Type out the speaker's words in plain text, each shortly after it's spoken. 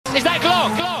Is that Glock?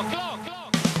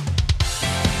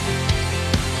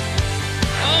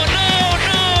 Oh no!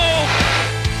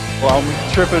 Well, I'm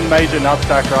tripping major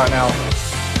nutsack right now.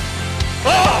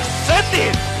 Oh,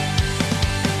 something!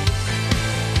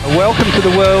 Welcome to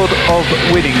the world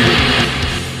of winning.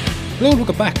 Hello and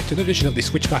welcome back to another edition of the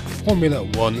Switchback Formula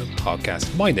 1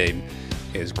 podcast. My name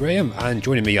is Graham, and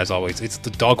joining me as always, it's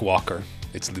the dog walker.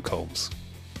 It's Luke Holmes.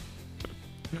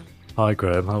 Hi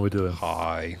Graham, how are we doing?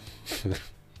 Hi.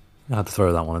 I had to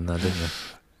throw that one in there, didn't you?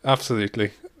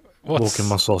 Absolutely. Walking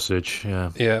my sausage,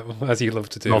 yeah. Yeah, as you love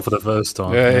to do. Not for the first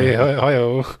time. Hey,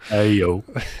 hi-oh. Hey, yo.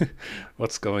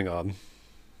 What's going on?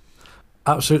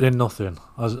 Absolutely nothing.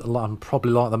 I'm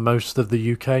probably like the most of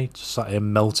the UK, just sat here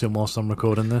melting whilst I'm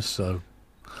recording this, so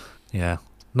yeah,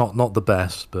 not the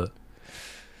best, but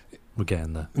we're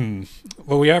getting there.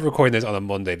 Well, we are recording this on a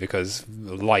Monday because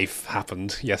life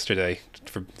happened yesterday.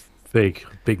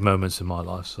 Big moments in my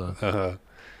life, so.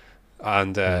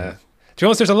 And to be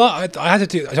honest, there's a lot I had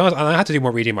to do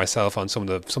more reading myself on some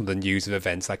of the news and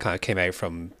events that kind of came out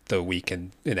from the week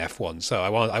in F1. So I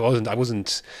want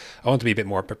to be a bit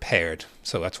more prepared.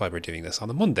 So that's why we're doing this on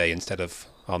the Monday instead of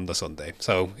on the Sunday.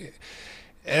 So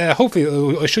hopefully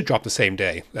it should drop the same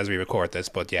day as we record this.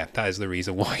 But yeah, that is the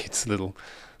reason why it's a little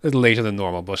later than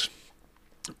normal. But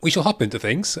we shall hop into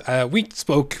things. We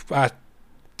spoke at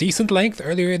decent length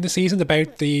earlier in the season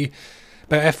about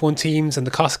F1 teams and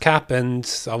the cost cap, and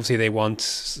obviously their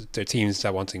teams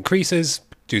that want increases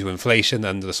due to inflation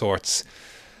and the sorts.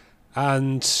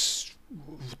 And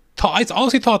I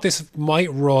honestly thought this might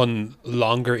run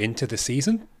longer into the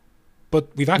season, but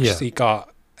we've actually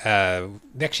got they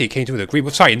actually came to an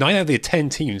agreement. Sorry, 9 out of the 10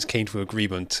 teams came to an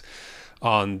agreement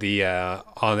on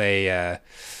a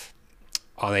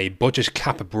budget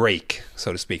cap break,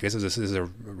 so to speak. This is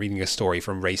reading a story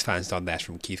from racefans.net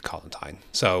from Keith Collentine.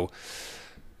 So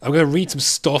I'm going to read some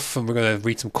stuff and we're going to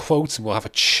read some quotes and we'll have a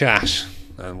chat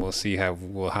and we'll see how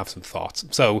we'll have some thoughts.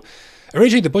 So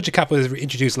originally the budget cap was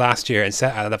introduced last year and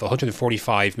set at a level of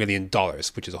 $145 million,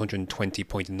 which is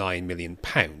 £120.9 million,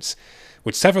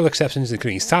 with several exceptions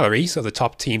including salaries of the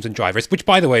top teams and drivers, which,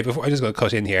 by the way, before I'm just going to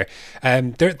cut in here,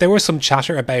 there was some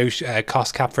chatter about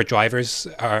cost cap for drivers,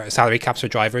 or salary caps for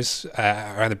drivers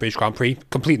around the British Grand Prix.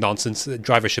 Complete nonsense.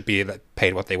 Drivers should be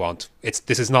paid what they want.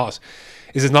 This is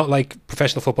not like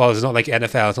professional football. It's not like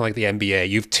NFL. It's not like the NBA.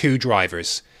 You have 2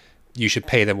 drivers. You should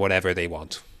pay them whatever they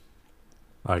want.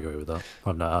 I agree with that.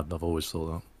 I've always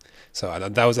thought that. So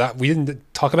that was that. We didn't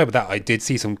talk about that. I did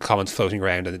see some comments floating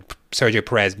around, and Sergio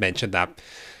Perez mentioned that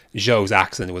Zhou's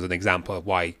accident was an example of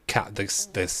why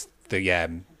the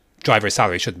driver's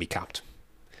salary shouldn't be capped.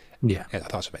 Yeah, I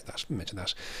thought about that. Mention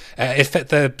that.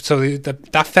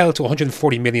 That fell to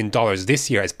 $140 million this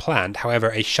year as planned.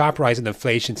 However, a sharp rise in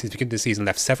inflation since the beginning of the season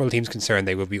left several teams concerned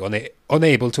they will be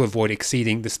unable to avoid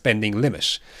exceeding the spending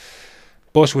limit.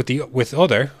 But with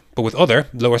other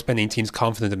lower spending teams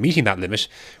confident of meeting that limit,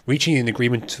 reaching an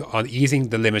agreement on easing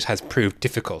the limit has proved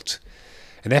difficult.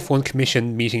 An F1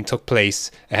 Commission meeting took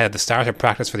place ahead of the start of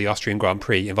practice for the Austrian Grand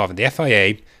Prix involving the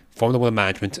FIA, Formula 1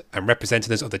 management and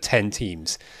representatives of the 10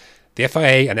 teams. The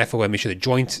FIA and FOM issued a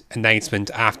joint announcement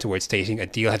afterwards stating a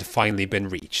deal had finally been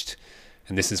reached.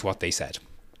 And this is what they said.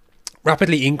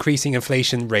 Rapidly increasing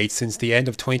inflation rates since the end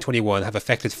of 2021 have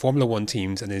affected Formula 1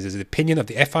 teams, and it is the opinion of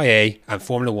the FIA and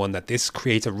Formula 1 that this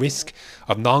creates a risk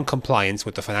of non-compliance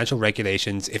with the financial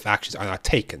regulations if actions are not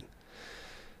taken.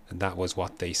 And that was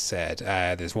what they said.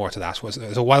 There's more to that.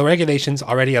 So while regulations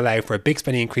already allow for a big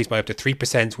spending increase by up to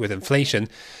 3% with inflation,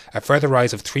 a further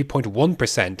rise of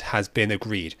 3.1% has been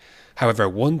agreed. However,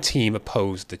 one team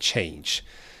opposed the change.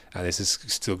 This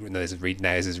is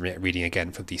reading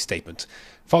again from the statement.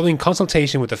 Following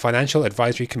consultation with the Financial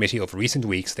Advisory Committee over recent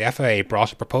weeks, the FIA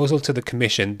brought a proposal to the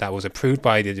Commission that was approved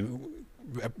by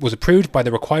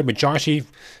the required majority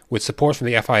with support from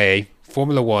the FIA,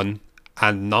 Formula 1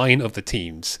 and 9 of the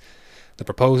teams. The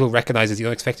proposal recognises the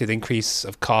unexpected increase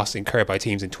of costs incurred by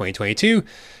teams in 2022,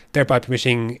 thereby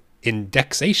permitting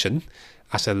indexation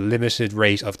at a limited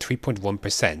rate of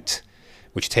 3.1%.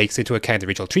 which takes into account the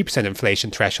original 3%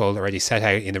 inflation threshold already set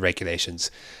out in the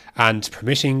regulations, and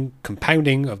permitting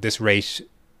compounding of this rate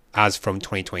as from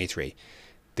 2023.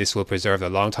 This will preserve the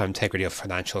long-term integrity of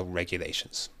financial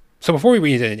regulations. So before we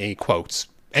read any quotes,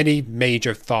 any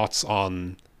major thoughts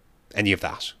on any of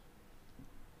that?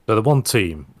 So the one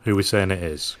team, who we're saying it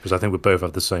is, because I think we both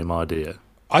have the same idea.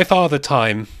 I thought at the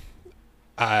time,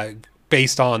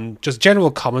 based on just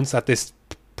general comments that this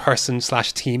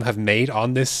person/team have made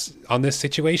on this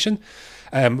situation,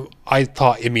 I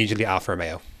thought immediately Alfa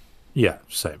Romeo. Yeah,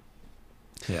 same.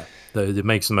 Yeah. It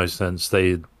makes the most sense.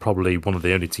 They're probably one of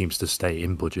the only teams to stay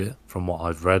in budget, from what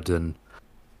I've read, and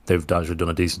they've actually done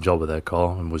a decent job with their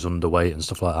car and was underweight and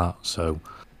stuff like that. So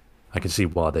I can see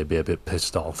why they'd be a bit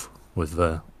pissed off with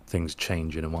things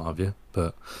changing and what have you.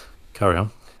 But carry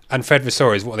on. And Fred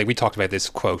Vasseur is we talked about this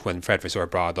quote when Fred Vasseur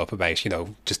brought up about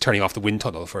just turning off the wind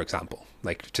tunnel, for example,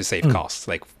 like to save costs.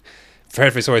 Like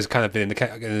Fred Vasseur has kind of been in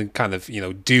the kind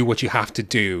of do what you have to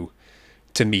do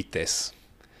to meet this.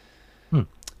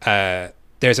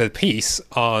 There's a piece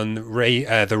on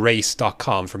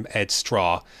therace.com from Ed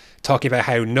Straw talking about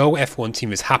how no F1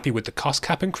 team is happy with the cost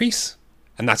cap increase,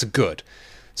 and that's good.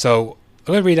 So I'm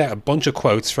going to read out a bunch of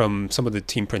quotes from some of the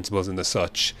team principals and the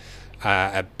such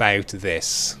about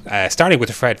this, starting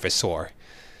with Fred Vasseur.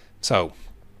 So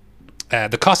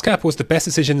the cost cap was the best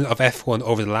decision of F1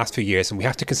 over the last few years, and we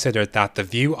have to consider that the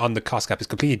view on the cost cap is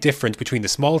completely different between the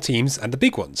small teams and the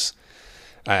big ones.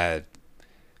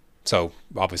 So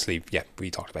obviously, yeah,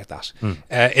 we talked about that.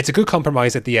 It's a good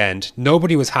compromise at the end.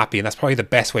 Nobody was happy, and that's probably the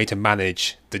best way to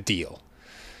manage the deal.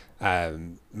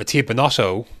 Mattia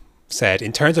Binotto said,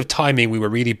 in terms of timing, we were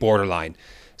really borderline.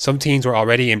 Some teams were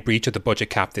already in breach of the budget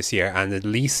cap this year, and at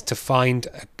least to find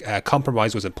a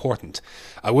compromise was important.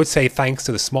 I would say thanks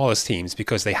to the smallest teams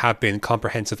because they have been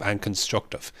comprehensive and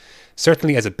constructive.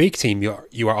 Certainly as a big team,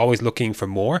 you are always looking for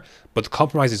more, but the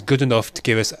compromise is good enough to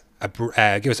give us a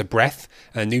breath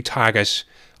and a new target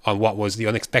on what was the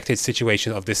unexpected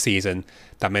situation of this season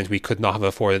that meant we could not have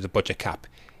afforded the budget cap.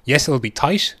 Yes, it'll be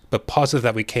tight, but positive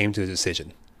that we came to the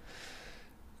decision.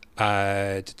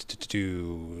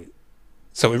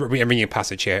 So I'm reading a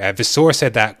passage here. Vasseur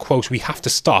said that, quote, we have to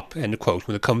stop, end quote,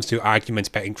 when it comes to arguments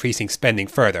about increasing spending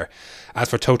further. As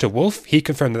for Toto Wolff, he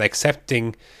confirmed that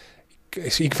accepting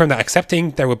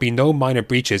there would be no minor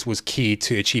breaches was key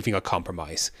to achieving a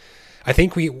compromise. I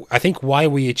think why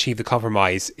we achieved the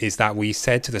compromise is that we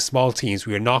said to the small teams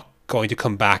we are not going to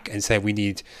come back and say we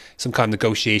need some kind of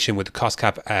negotiation with the cost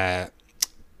cap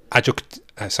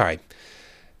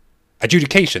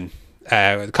adjudication.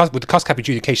 With the cost cap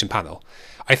adjudication panel.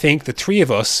 I think the three of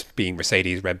us, being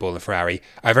Mercedes, Red Bull and Ferrari,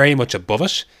 are very much above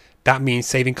it. That means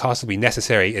saving costs will be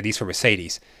necessary, at least for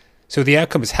Mercedes. So the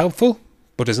outcome is helpful,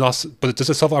 but does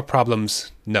it solve our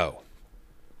problems? No.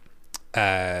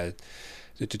 So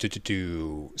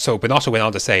Binotto went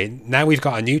on to say, now we've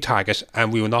got a new target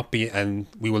and we will not be in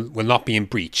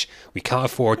breach. We can't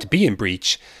afford to be in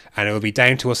breach, and it will be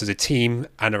down to us as a team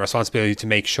and a responsibility to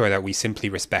make sure that we simply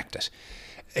respect it.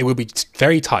 It will be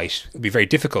very tight. It will be very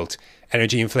difficult.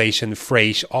 Energy inflation,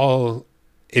 freight,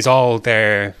 is all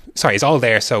there.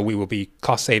 So we will be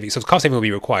cost saving. So cost saving will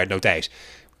be required, no doubt.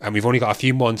 And we've only got a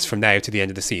few months from now to the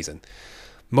end of the season.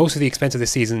 Most of the expenses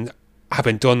this season have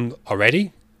been done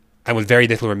already, and with very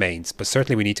little remains. But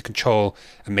certainly we need to control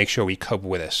and make sure we cope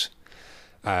with it.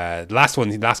 The last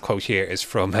quote here is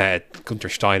from Gunther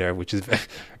Steiner, which is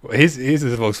his is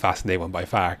the most fascinating one by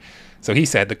far. So he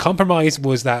said, the compromise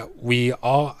was that we are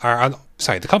all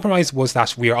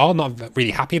not really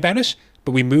happy about it,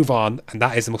 but we move on, and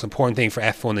that is the most important thing for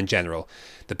F1 in general.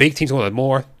 The big teams wanted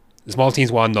more, the small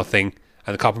teams want nothing,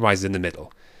 and the compromise is in the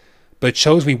middle. But it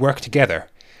shows we work together.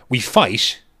 We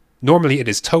fight. Normally it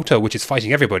is Toto which is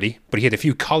fighting everybody, but he had a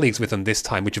few colleagues with him this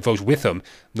time which vote with him,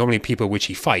 normally people which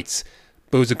he fights.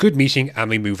 But it was a good meeting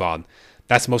and we move on.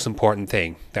 That's the most important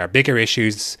thing. There are bigger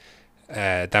issues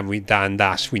than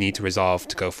that we need to resolve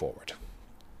to go forward.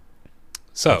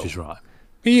 So Which is right.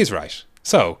 He is right.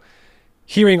 So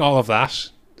hearing all of that,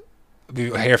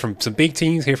 we hear from some big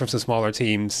teams, hear from some smaller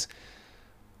teams.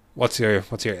 What's your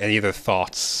any other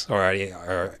thoughts or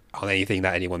on anything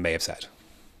that anyone may have said?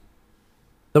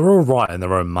 They're all right in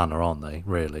their own manner, aren't they?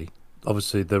 Really,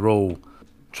 obviously they're all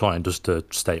trying just to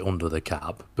stay under the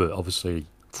cap, but obviously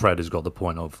Fred has got the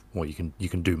point of you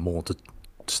can do more to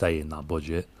stay in that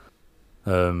budget.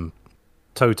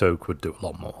 Toto could do a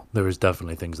lot more. There is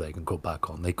definitely things they can cut back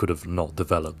on. They could have not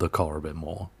developed the car a bit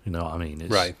more. You know what I mean?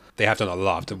 Right. They have done a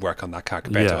lot of work on that car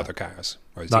compared to other cars.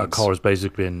 That car has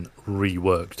basically been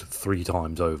reworked 3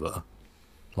 times over.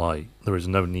 Like, there is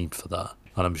no need for that.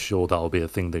 And I'm sure that'll be a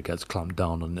thing that gets clamped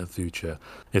down on in the future.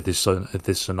 If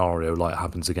this scenario like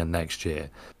happens again next year,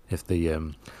 if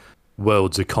the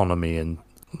world's economy and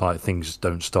like things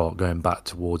don't start going back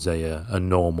towards a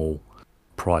normal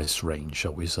price range,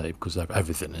 shall we say, because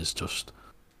everything is just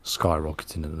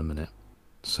skyrocketing at the minute.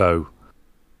 So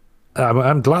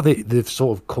I'm glad they've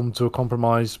sort of come to a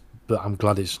compromise, but I'm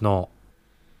glad it's not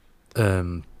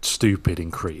stupid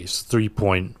increase.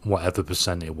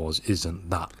 3% it was isn't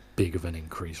that big of an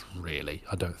increase, really.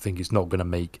 I don't think it's not going to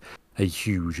make a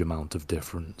huge amount of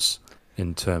difference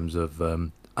in terms of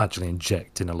actually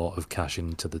injecting a lot of cash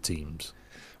into the teams.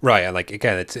 Right, and like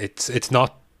again, it's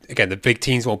not, again, the big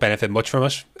teams won't benefit much from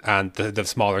it, and the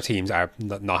smaller teams are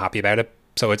not happy about it.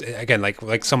 So it's, again,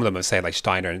 like some of them have said, like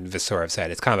Steiner and Vasseur have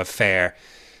said, it's kind of a fair,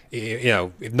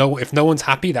 if no one's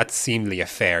happy, that's seemingly a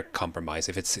fair compromise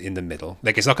if it's in the middle.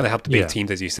 Like, it's not going to help the big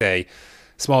teams, as you say.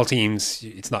 Small teams,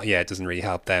 it doesn't really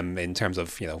help them in terms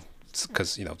of,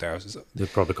 because they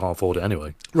probably can't afford it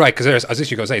anyway. Right, because I was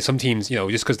just going to say, some teams,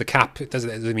 just because the cap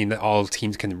doesn't mean that all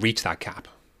teams can reach that cap.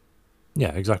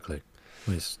 Yeah, exactly.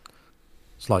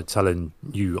 It's like telling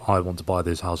you, I want to buy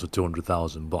this house for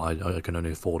 200,000, but I can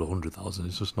only afford 100,000.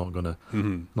 It's just not gonna,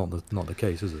 not the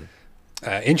case, is it?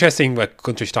 Interesting what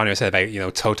Gunther Steiner said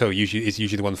about Toto is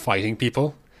usually the one fighting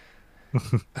people,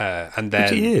 and then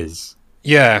which he is.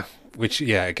 Yeah, which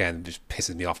again just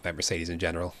pisses me off about Mercedes in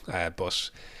general. But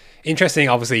interesting,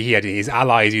 obviously he had his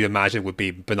allies. You'd imagine would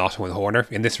be Binotto and Horner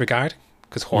in this regard,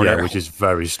 because Horner, which is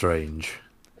very strange.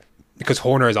 Because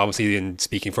Horner has obviously been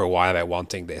speaking for a while about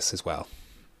wanting this as well.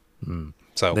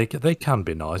 So they can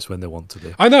be nice when they want to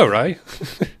be. I know, right?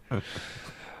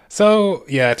 So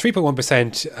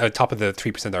 3.1% on top of the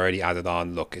 3% already added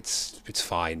on. Look, it's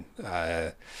fine.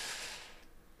 But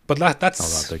that's not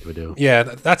that big of a deal. Yeah,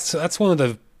 that's one of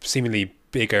the seemingly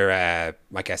bigger,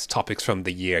 I guess, topics from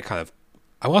the year. Kind of,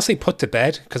 I want to say put to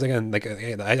bed, because again,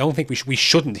 I don't think we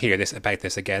shouldn't hear about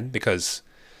this again, because,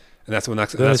 and that's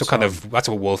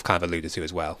what Wolf kind of alluded to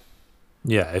as well.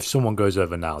 Yeah, if someone goes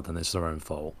over now, then it's their own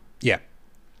fault. Yeah,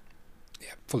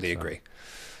 fully agree.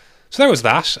 So there was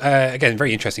that. Again,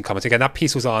 very interesting comments. Again, that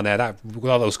piece was on that with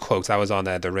all those quotes. That was on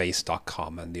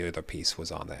therace.com, and the other piece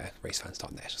was on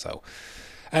racefans.net. So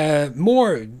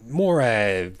more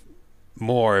I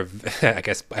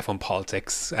guess F1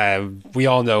 politics. We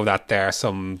all know that there are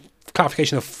some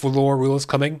clarification of floor rules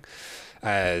coming.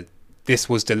 This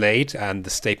was delayed, and the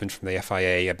statement from the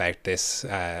FIA about this,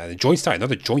 another joint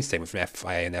statement from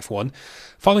FIA and F1,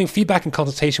 following feedback and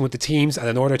consultation with the teams, and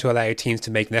in order to allow teams to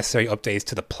make necessary updates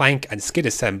to the plank and skid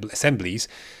assemblies,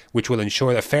 which will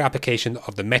ensure a fair application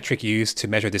of the metric used to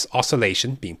measure this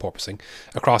oscillation, being porpoising,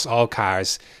 across all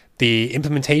cars. The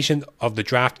implementation of the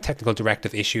draft technical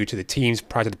directive issued to the teams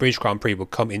prior to the British Grand Prix will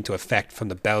come into effect from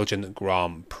the Belgian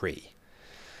Grand Prix.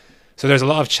 So there's a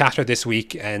lot of chatter this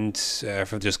week and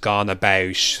from just gone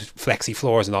about flexi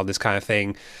floors and all this kind of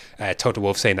thing. Toto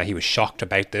Wolff saying that he was shocked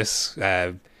about this.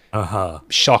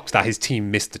 Shocked that his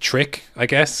team missed the trick, I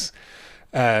guess.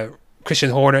 Christian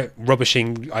Horner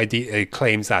rubbishing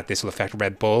claims that this will affect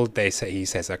Red Bull. He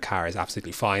says their car is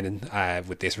absolutely fine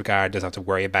with this regard, doesn't have to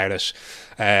worry about it.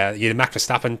 You had Max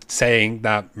Verstappen saying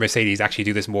that Mercedes actually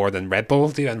do this more than Red Bull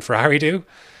do and Ferrari do.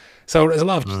 So there's a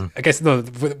lot of, I guess,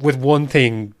 with one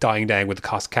thing dying down with the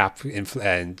cost cap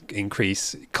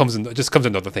increase, comes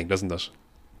another thing, doesn't it?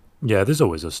 Yeah, there's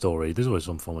always a story. There's always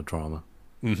some form of drama.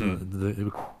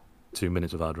 2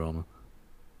 minutes without drama.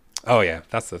 Oh yeah,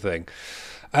 that's the thing.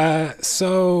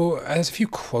 So there's a few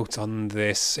quotes on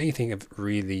this. Anything of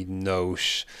really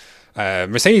note?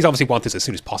 Mercedes obviously want this as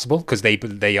soon as possible, because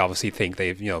they obviously think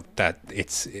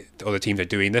that other teams are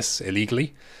doing this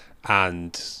illegally,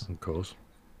 and of course.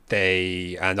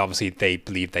 Obviously they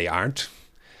believe they aren't.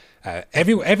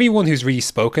 Everyone who's really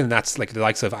spoken, that's like the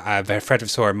likes of Fred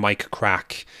Vasseur, Mike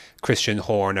Crack, Christian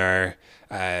Horner,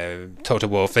 Toto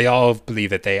Wolff, they all believe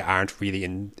that they aren't really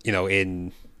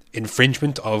in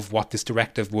infringement of what this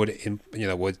directive would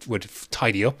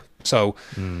tidy up. So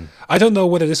I don't know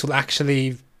whether this will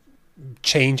actually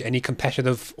change any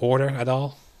competitive order at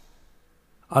all.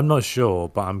 I'm not sure,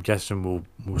 but I'm guessing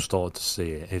we'll start to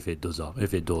see it if it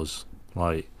does.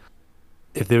 Like,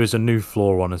 if there is a new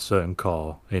floor on a certain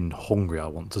car in Hungary, I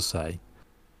want to say,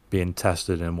 being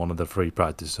tested in one of the free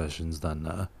practice sessions,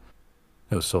 then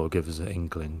it'll sort of give us an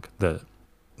inkling that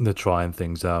they're trying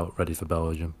things out, ready for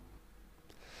Belgium.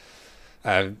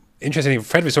 Interestingly,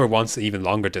 Fred Vasseur wants an even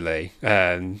longer delay,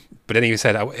 but then he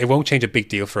said, it won't change a big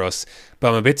deal for us, but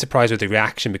I'm a bit surprised with the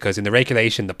reaction, because in the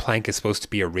regulation, the plank is supposed to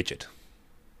be a rigid.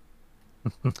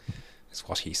 That's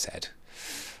what he said.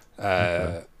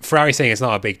 Ferrari saying it's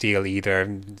not a big deal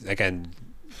either. Again,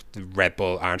 the Red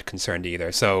Bull aren't concerned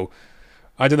either. So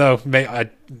I don't know.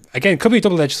 Again, could be a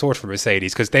double-edged sword for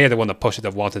Mercedes, because they are the one that pushed it,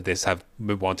 that have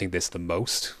been wanting this the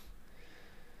most.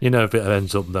 If it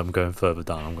ends up them going further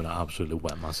down, I'm going to absolutely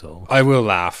wet myself. I will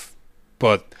laugh,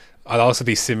 but I'll also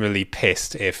be similarly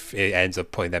pissed if it ends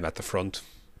up putting them at the front.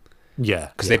 Yeah,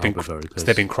 because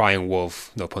they've been crying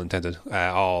wolf, no pun intended,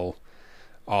 all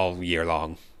year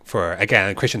long. For,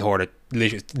 again, Christian Horner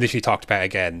literally talked about,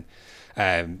 again,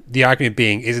 the argument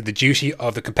being, is it the duty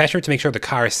of the competitor to make sure the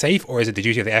car is safe, or is it the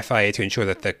duty of the FIA to ensure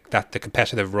that the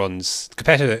competitor runs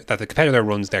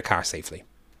their car safely?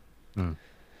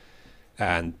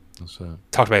 And That's it.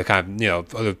 talked about kind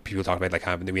of, other people talked about like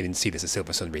kind of we didn't see this as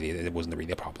Silverstone really. It wasn't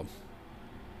really a problem.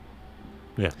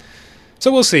 Yeah.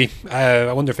 So we'll see.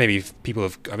 I wonder if maybe people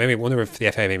have. I wonder if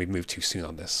the FIA maybe moved too soon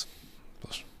on this.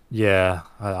 But Yeah,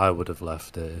 I would have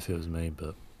left it if it was me,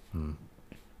 but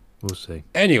we'll see.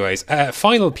 anyways,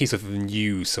 final piece of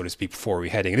news, so to speak, before we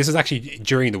heading. This is actually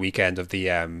during the weekend of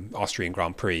the Austrian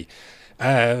Grand Prix.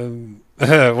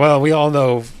 Well, we all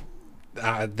know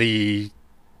the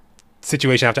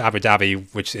situation after Abu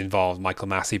Dhabi, which involved Michael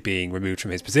Massey being removed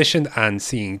from his position and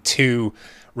seeing two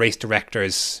race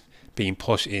directors being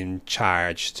put in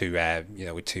charge to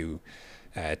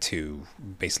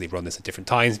basically run this at different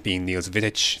times, being Niels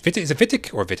Vitic. Is it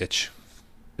Vitic or Vitic?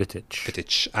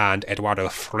 Vitic and Eduardo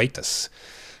Freitas.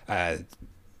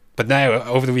 But now,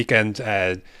 over the weekend,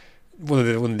 one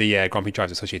of the Grand Prix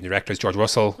Drivers Association directors, George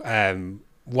Russell,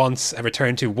 wants a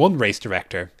return to one race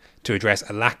director to address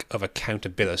a lack of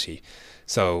accountability.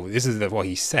 So this is what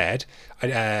he said.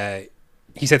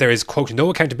 He said there is, quote, no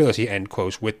accountability, end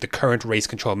quote, with the current race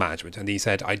control management. And he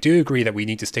said, I do agree that we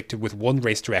need to stick to with one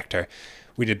race director.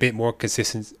 We need a bit more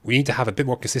consistent. We need to have a bit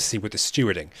more consistency with the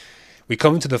stewarding. We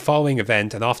come to the following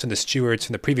event, and often the stewards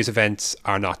from the previous events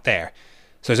are not there.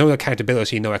 So there's no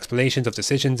accountability, no explanations of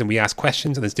decisions, and we ask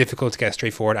questions, and it's difficult to get a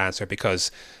straightforward answer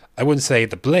because I wouldn't say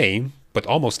the blame, but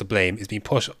almost the blame is being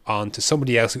put on to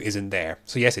somebody else who isn't there.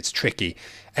 So yes, it's tricky.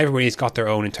 Everybody's got their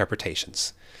own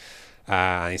interpretations.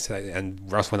 He said,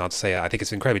 and Ross went on to say, I think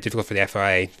it's incredibly difficult for the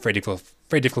FIA, very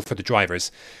difficult for the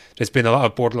drivers. There's been a lot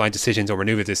of borderline decisions or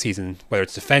maneuvers this season, whether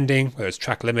it's defending, whether it's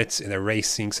track limits in a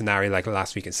racing scenario like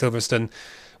last week in Silverstone.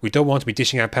 We don't want to be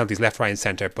dishing out penalties left, right and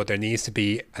centre, but there needs to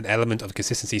be an element of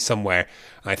consistency somewhere.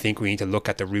 And I think we need to look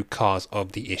at the root cause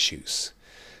of the issues.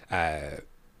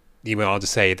 He went on to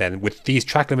say then, with these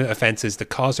track limit offences, the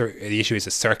cause or the issue is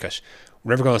the circuit.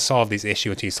 We're never going to solve these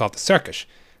issues until you solve the circuit.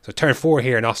 So turn 4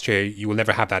 here in Austria, you will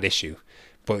never have that issue.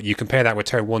 But you compare that with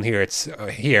turn 1 here, it's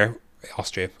here,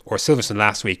 Austria, or Silverstone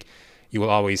last week, you will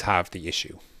always have the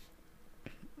issue.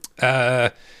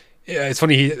 It's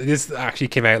funny, this actually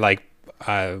came out like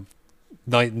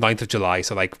 9th of July,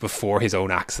 so like before his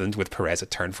own accident with Perez at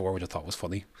turn 4, which I thought was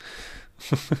funny.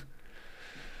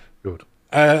 Good.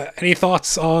 Any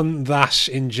thoughts on that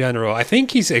in general? I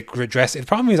think he's addressing. The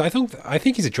problem is, I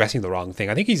think he's addressing the wrong thing.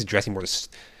 I think he's addressing more.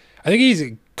 I think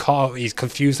he's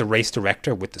confused the race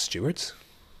director with the stewards.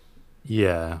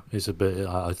 Yeah, it's a bit.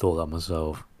 I thought that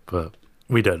myself, but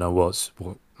we don't know what's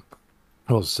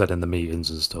said in the meetings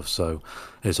and stuff, so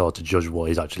it's hard to judge what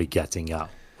he's actually getting at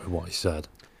with what he said.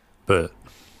 But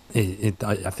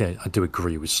I think I do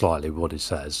agree with slightly what he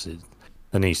says.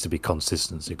 There needs to be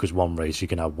consistency, because one race you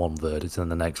can have one verdict, and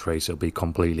the next race it'll be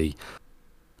completely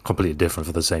different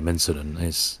for the same incident.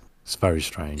 It's very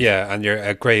strange. Yeah, and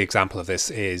a great example of this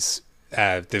is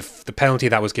the penalty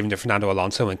that was given to Fernando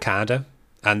Alonso in Canada,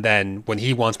 and then when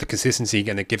he wants the consistency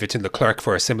and give it to Leclerc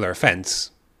for a similar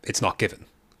offence, it's not given.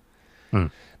 Now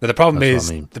the problem is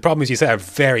you set a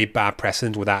very bad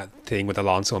precedent with that thing with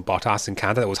Alonso and Bottas in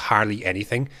Canada. That was hardly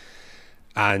anything.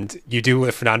 And you do it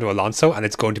with Fernando Alonso, and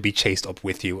it's going to be chased up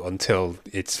with you until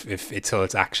it's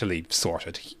actually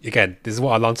sorted. Again, this is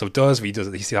what Alonso does. He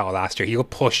see that last year. He'll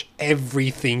push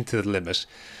everything to the limit.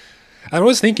 And I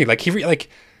was thinking, he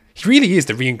really is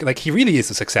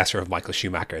the successor of Michael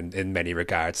Schumacher in many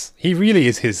regards. He really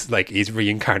is his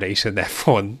reincarnation in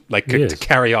F1, to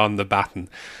carry on the baton,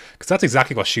 because that's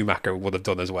exactly what Schumacher would have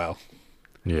done as well.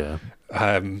 Yeah.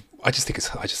 I just think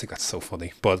that's so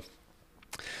funny, but.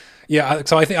 Yeah,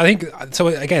 so I think so.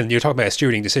 Again, you're talking about a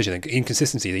stewarding decision and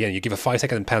inconsistency. Again, you give a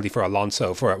 5-second penalty for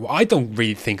Alonso I don't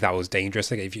really think that was dangerous.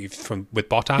 Like with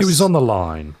Bottas, it was on the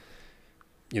line.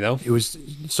 It was.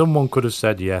 Someone could have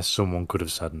said yes. Someone could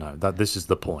have said no. This is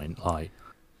the point.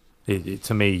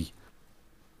 To me,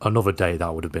 another day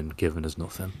that would have been given as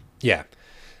nothing. Yeah,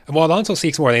 and what Alonso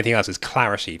seeks more than anything else is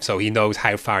clarity. So he knows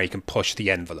how far he can push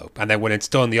the envelope, and then when it's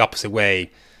done the opposite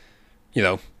way,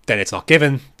 then it's not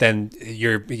given. Then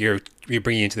you're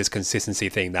bringing into this consistency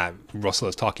thing that Russell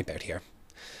is talking about here.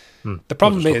 The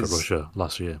problem is Russia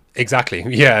last year. Exactly.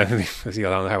 Yeah, see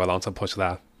how Alonso pushed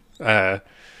that.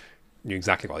 Knew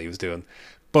exactly what he was doing.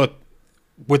 But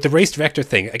with the race director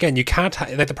thing, again, you can't.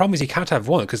 The problem is you can't have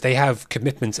one because they have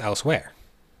commitments elsewhere.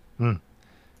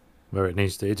 Where it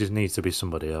just needs to be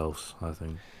somebody else. I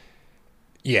think.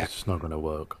 Yeah, it's not going to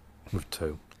work with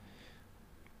two.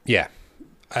 Yeah.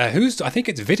 I think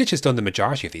it's Vidic has done the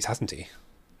majority of these, hasn't he?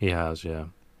 He has, yeah.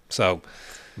 So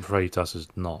Freitas is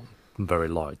not very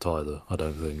light either, I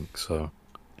don't think so.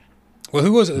 Well,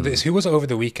 who was over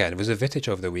the weekend? Was it Vidic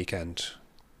over the weekend?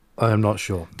 I am not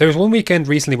sure. There was one weekend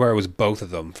recently where it was both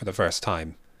of them for the first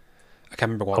time. I can't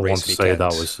remember what I race want to weekend. say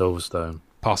that was Silverstone.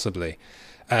 Possibly.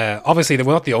 Obviously, they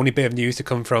were not the only bit of news to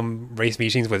come from race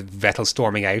meetings with Vettel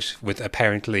storming out with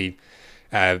apparently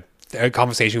a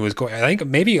conversation was going. I think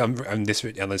maybe on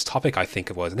this topic, I think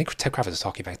TechCraft was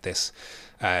talking about this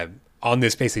on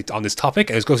this topic,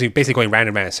 and it was basically going round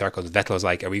and round in circles. Vettel was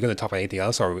like, "Are we going to talk about anything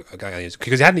else?" Or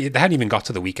because they hadn't even got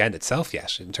to the weekend itself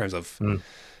yet in terms of.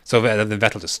 So then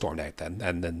Vettel just stormed out then,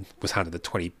 and then was handed the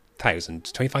 20,000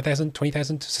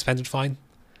 suspended fine.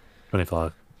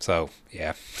 25. So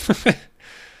yeah.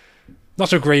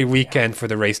 Not a great weekend for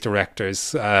the race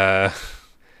directors, but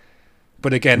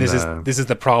again, this is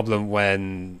the problem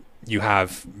when you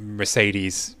have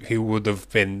Mercedes, who would have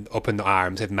been up in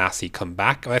arms if Massey come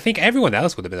back. I think everyone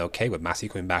else would have been okay with Massey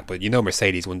coming back, but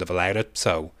Mercedes wouldn't have allowed it.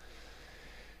 So,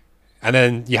 and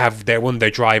then you have one of their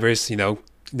drivers, now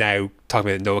talking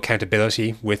about no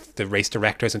accountability with the race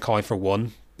directors and calling for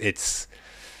one.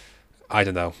 I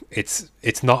don't know. It's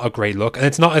not a great look, and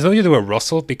it's nothing to do with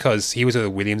Russell because he was with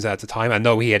Williams at the time. I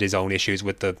know he had his own issues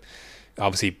with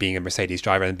obviously being a Mercedes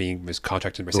driver and being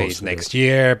contracted to Mercedes next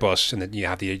year. But and then you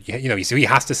have you see he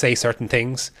has to say certain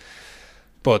things,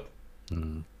 but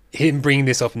him bringing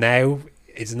this up now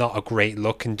is not a great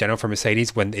look in general for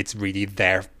Mercedes when it's really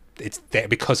there. It's there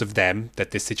because of them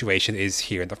that this situation is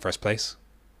here in the first place.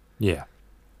 Yeah,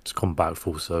 it's come back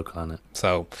full circle, hasn't it?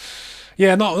 So,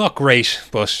 yeah, not great,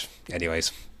 but.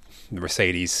 Anyways, the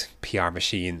Mercedes PR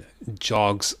machine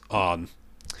jogs on.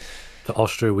 To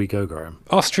Austria we go, Graham.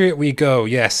 Austria we go,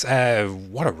 yes.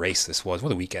 What a race this was.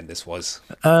 What a weekend this was.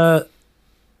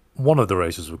 One of the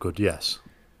races were good, yes.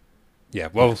 Yeah,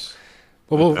 well,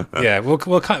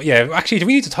 Actually, do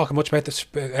we need to talk much about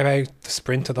the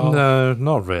sprint at all? No,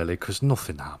 not really, because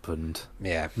nothing happened.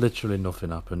 Yeah. Literally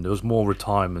nothing happened. There was more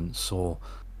retirements or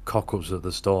cock-ups at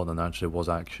the start than there actually was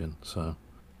action, so...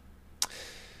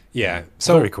 Yeah,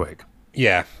 so very quick.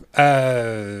 Yeah,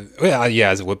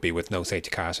 as it would be with no safety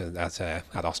cars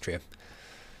at Austria.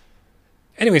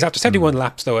 Anyways, after 71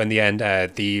 laps, though, in the end,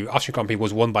 the Austrian Grand Prix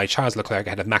was won by Charles Leclerc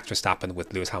ahead of Max Verstappen,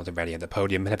 with Lewis Hamilton ready at the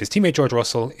podium, and have his teammate George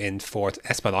Russell in fourth,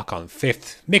 Esteban Ocon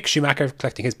fifth, Mick Schumacher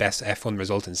collecting his best F1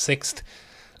 result in sixth,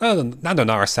 Lando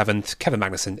Norris seventh, Kevin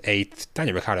Magnussen eighth,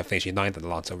 Daniel Ricciardo finishing ninth, and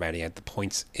Alonso ready at the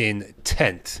points in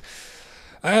 10th.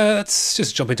 Let's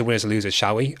just jump into winners and losers,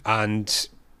 shall we? And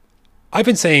I've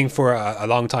been saying for a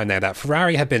long time now that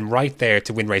Ferrari have been right there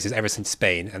to win races ever since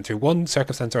Spain, and through one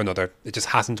circumstance or another, it just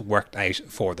hasn't worked out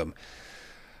for them.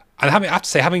 And I have to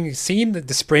say, having seen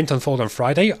the sprint unfold on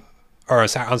Friday, or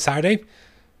on Saturday,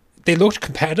 they looked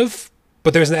competitive,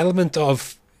 but there's an element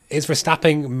of, is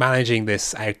Verstappen managing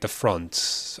this out the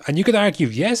front? And you could argue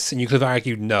yes, and you could have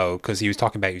argued no, because he was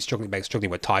talking about he was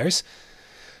struggling with tyres.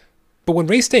 But when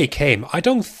race day came, I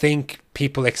don't think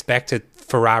people expected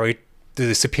Ferrari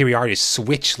the superiority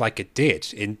switch like it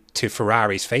did into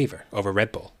Ferrari's favour over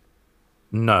Red Bull.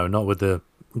 No, not with there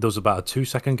was about a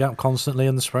 2-second gap constantly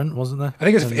in the sprint, wasn't there?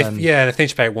 I think they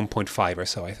finished about 1.5 or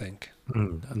so, I think.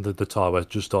 And the tyre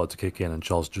just started to kick in and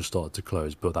Charles just started to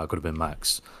close, but that could have been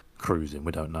Max cruising,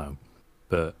 we don't know.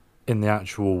 But in the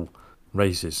actual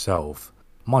race itself,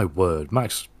 my word,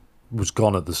 Max was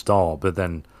gone at the start, but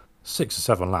then 6 or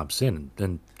 7 laps in,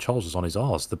 and Charles was on his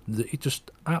arse. He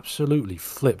just absolutely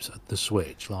flipped the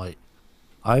switch. Like,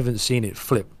 I haven't seen it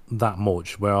flip that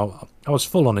much. Where I was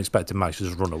full on expecting Max to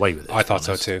just run away with it. I thought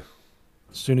so too.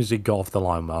 As soon as he got off the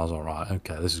line, I was all right.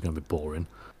 Okay, this is going to be boring.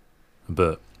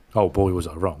 But oh boy, was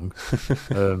I wrong.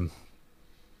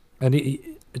 And it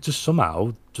just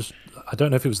somehow I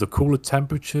don't know if it was the cooler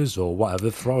temperatures or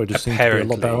whatever. Ferrari just seemed to be a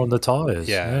lot better on the tyres.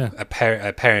 Yeah.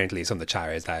 Apparently some of the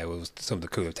chat that it was some of the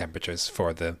cooler temperatures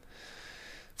for the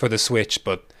switch,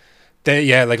 but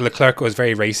like Leclerc was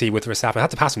very racy with Verstappen. I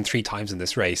had to pass him 3 times in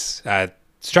this race.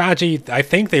 Strategy, I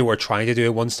think they were trying to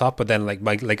do a 1-stop, but then like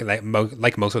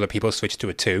most other people switched to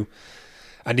a 2,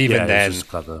 and even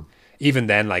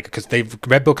then, like, because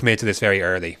Red Bull committed to this very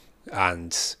early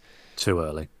and too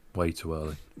early. Way too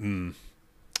early.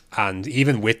 And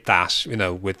even with that,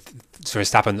 with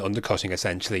Verstappen undercutting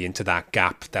essentially into that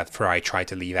gap that Ferrari tried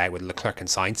to leave out with Leclerc and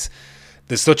Sainz,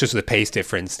 there's such as the pace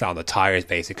difference on the tyres,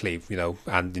 basically,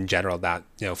 and in general that,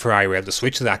 Ferrari were able to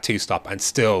switch to that 2-stop and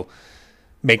still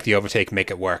make the overtake,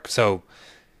 make it work. So,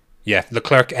 yeah,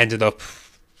 Leclerc ended up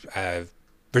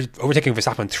overtaking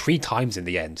Verstappen 3 times in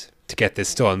the end to get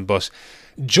this done. But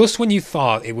just when you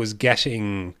thought it was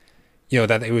getting,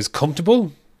 that it was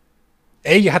comfortable,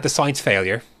 A, you had the Sainz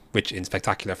failure, which in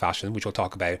spectacular fashion, which we'll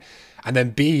talk about, and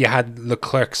then B, you had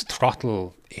Leclerc's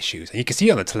throttle issues. And you can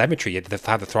see on the telemetry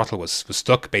how the throttle was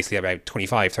stuck basically about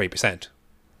 25-30%.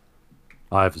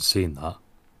 I haven't seen that.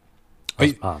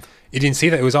 That's bad. You didn't see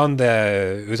that? It was on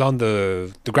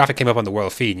the graphic came up on the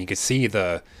world feed, and you could see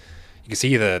the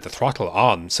throttle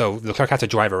on. So Leclerc had to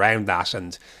drive around that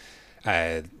and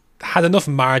had enough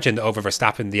margin over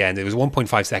Verstappen in the end. It was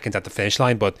 1.5 seconds at the finish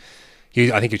line, but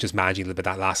I think he was just managing a little bit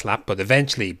that last lap, but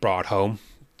eventually brought it home.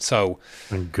 So,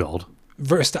 thank God.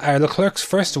 Leclerc's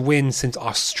first win since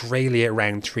Australia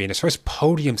round 3 and his first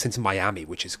podium since Miami,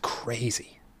 which is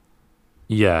crazy.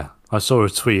 Yeah, I saw a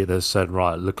tweet that said,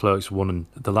 right, Leclerc's won, and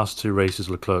the last 2 races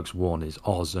Leclerc's won is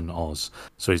Oz and Oz,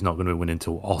 so he's not going to win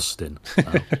until Austin.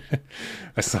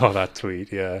 I saw that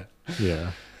tweet, yeah.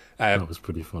 Yeah, that was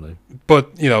pretty funny.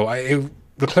 But,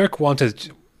 Leclerc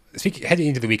wanted, heading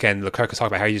into the weekend, Leclerc was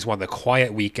talking about how he just wanted a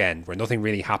quiet weekend where nothing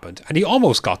really happened, and he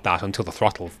almost got that until the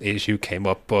throttle issue came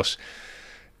up, but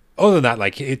other than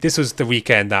that, this was the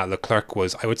weekend that Leclerc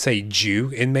was, I would say,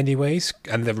 due in many ways,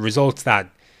 and the results that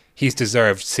he's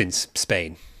deserved since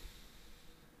Spain.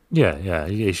 Yeah,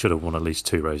 he should have won at least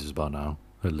 2 races by now,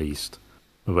 at least.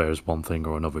 Whereas one thing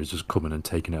or another is just coming and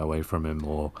taking it away from him,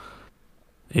 or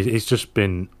it's just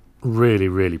been really,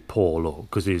 really poor luck,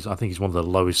 because I think he's one of the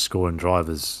lowest scoring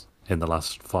drivers in the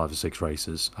last 5 or 6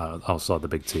 races outside the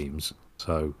big teams.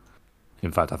 So,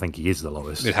 in fact, I think he is the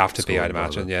lowest. It'd have to be, I'd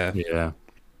imagine, driver. Yeah.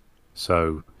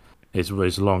 So, it's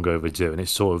long overdue, and it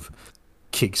sort of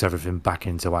kicks everything back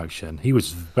into action. He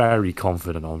was very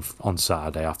confident on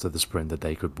Saturday after the sprint that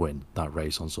they could win that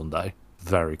race on Sunday.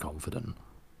 Very confident.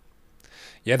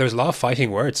 Yeah, there's a lot of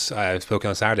fighting words spoken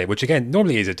on Saturday, which again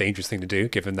normally is a dangerous thing to do,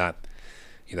 given that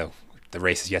the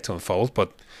race is yet to unfold.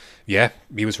 But yeah,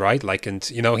 he was right.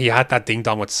 He had that ding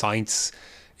dong with Sainz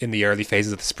in the early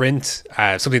phases of the sprint,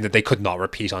 something that they could not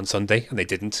repeat on Sunday, and they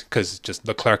didn't, because just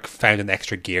Leclerc found an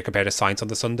extra gear compared to Sainz on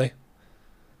the Sunday.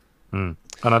 And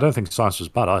I don't think Sainz was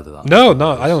bad either. No,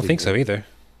 I don't think so either.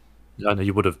 I know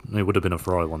it would have been a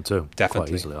Ferrari one too. Definitely.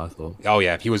 Quite easily, I thought. Oh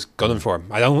yeah, he was gunning for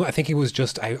him. I think he was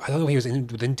just. I don't know if he was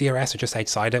within DRS or just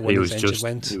outside it when his engine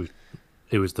went.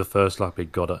 It was the first lap he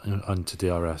got into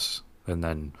DRS, and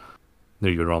then knew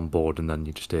you were on board, and then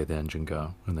you just hear the engine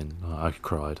go, and then I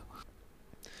cried.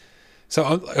 So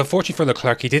unfortunately for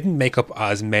Leclerc, he didn't make up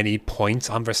as many points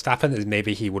on Verstappen as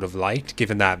maybe he would have liked,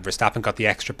 given that Verstappen got the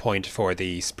extra point for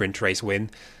the sprint race win,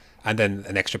 and then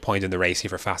an extra point in the race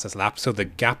for fastest lap. So the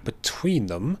gap between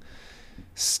them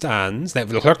stands. Now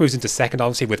Leclerc moves into second,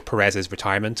 obviously, with Perez's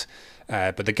retirement,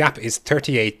 but the gap is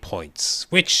 38 points,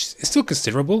 which is still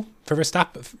considerable for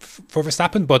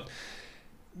Verstappen, but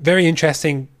very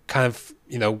interesting. Kind of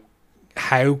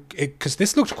how, because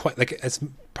this looked quite like it's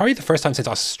probably the first time since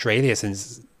Australia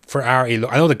since Ferrari.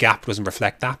 I know the gap doesn't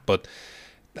reflect that, but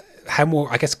how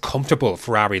more, I guess, comfortable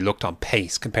Ferrari looked on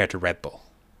pace compared to Red Bull.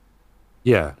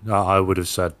 Yeah, I would have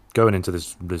said going into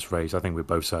this race, I think we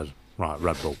both said, right,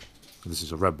 Red Bull. This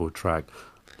is a Red Bull track,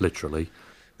 literally.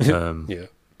 Yeah.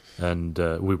 And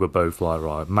we were both like,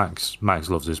 right, Max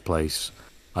loves his place.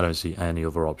 I don't see any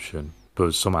other option.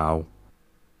 But somehow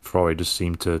Ferrari just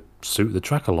seemed to suit the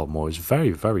track a lot more. It's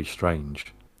very, very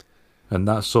strange. And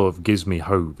that sort of gives me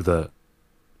hope that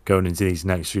going into these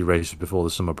next few races before the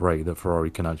summer break, that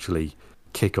Ferrari can actually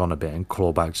kick on a bit and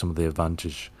claw back some of the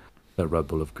advantage that Red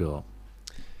Bull have got.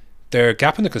 Their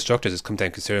gap in the constructors has come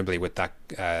down considerably with that.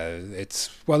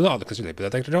 Not considerably,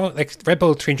 but like Red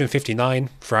Bull 359,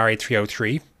 Ferrari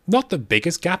 303. Not the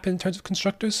biggest gap in terms of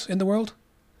constructors in the world.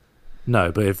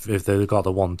 No, but if they got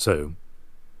the 1-2,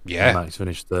 yeah, Max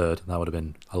finished third, that would have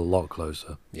been a lot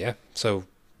closer. Yeah, so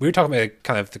we were talking about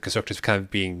kind of the constructors kind of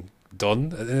being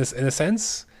done in a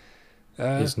sense.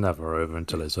 It's never over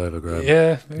until it's over, Graham.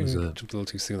 Yeah, maybe we jumped a little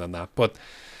too soon on that. But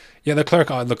yeah, Leclerc,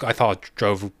 I thought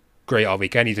drove great all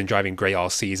weekend. He's been driving great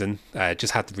all season.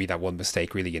 Just had to read that one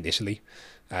mistake really initially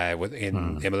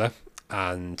in Imola.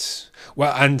 And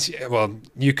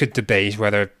you could debate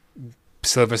whether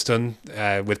Silverstone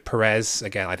with Perez,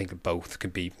 again, I think both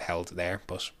could be held there.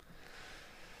 But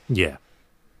yeah,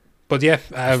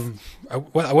 a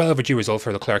well overdue result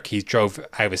for Leclerc. He drove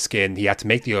out of his skin. He had to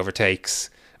make the overtakes.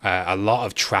 A lot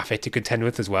of traffic to contend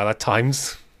with as well at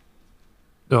times.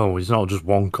 Oh, it's not just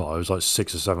one car. It was like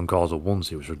 6 or 7 cars at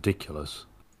once. It was ridiculous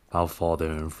how far they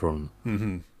were in front.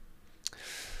 Mm-hmm.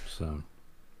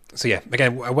 So yeah,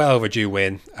 again, a well overdue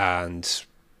win, and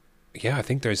yeah, I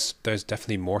think there's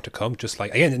definitely more to come. Just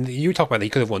like again, you talk about that he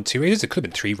could have won 2 races. It could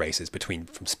have been 3 races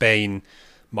from Spain,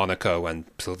 Monaco, and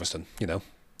Silverstone.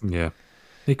 Yeah,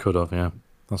 he could have. Yeah,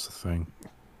 that's the thing.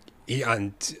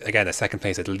 And again, a second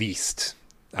place at least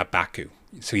at Baku.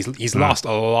 So he's lost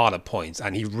a lot of points,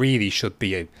 and he really should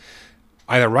be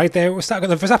either right there with Verstappen.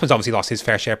 Verstappen's obviously lost his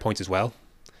fair share of points as well.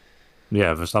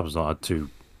 Yeah, Verstappen's not had 2.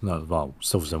 No, well,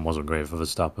 Silverstone wasn't great for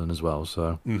Verstappen as well,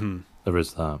 so there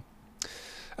is that.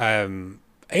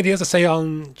 Anything else to say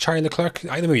on Charles Leclerc?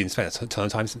 I know we didn't spend a ton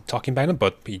of time talking about him,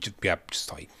 but he just nailed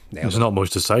There's it. not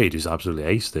much to say. He's absolutely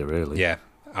aced it, really. Yeah,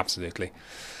 absolutely.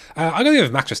 I'm going to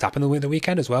give Max Verstappen the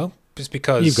weekend as well, just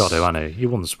because You've got to, haven't you? You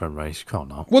won the sprint race. You can't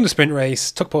not. Won the sprint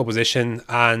race, took pole position,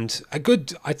 and a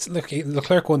good.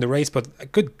 Leclerc won the race, but a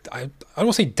good. I don't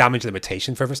want to say damage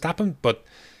limitation for Verstappen, but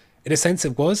in a sense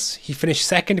it was. He finished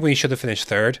second when he should have finished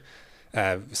third.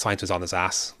 Sainz was on his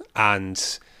ass,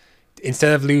 and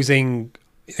instead of losing,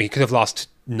 he could have lost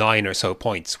 9 or so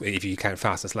points if you count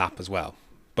fastest lap as well,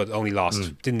 but only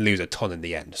didn't lose a ton in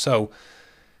the end. So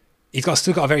he's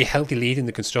still got a very healthy lead in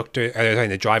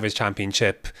the drivers'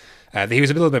 championship. He was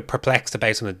a little bit perplexed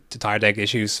about some of the tire deg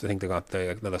issues. I think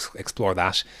they'll explore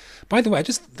that. By the way,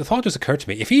 the thought just occurred to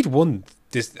me: if he'd won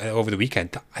this over the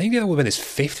weekend, I think that would have been his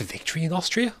 5th victory in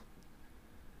Austria.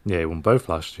 Yeah, he won both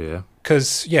last year.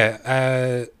 Because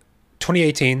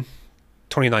 2018,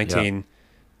 2019,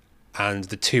 and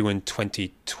the 2 in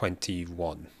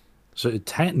 2021. So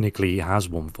technically he has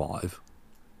won 5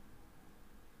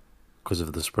 because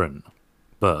of the sprint,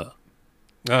 but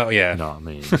oh yeah, you know what I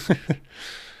mean.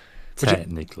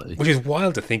 Technically, which is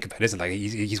wild to think about, isn't it? Like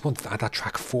he's won at that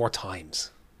track 4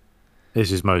 times. This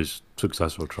is his most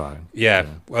successful track. Yeah,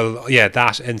 well, yeah,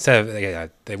 that instead of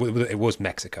it was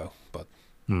Mexico, but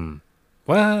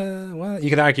well, you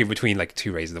could argue between like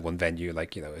 2 races at one venue,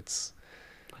 like it's.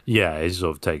 Yeah, it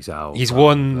sort of takes out. He's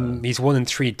won in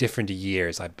 3 different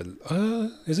years. I believe.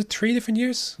 Is it 3 different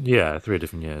years? Yeah, 3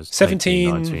 different years. 17,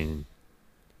 19.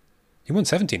 He won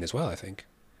 17 as well, I think.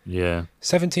 Yeah.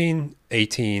 17,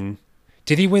 18.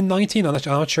 Did he win 19? I'm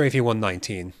not sure if he won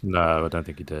 19. No, I don't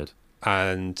think he did.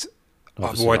 And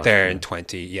Obviously we're there year. in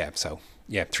 20. Yeah, so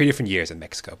 3 different years in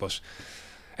Mexico. But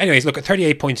anyways, look, at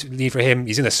 38 points lead for him.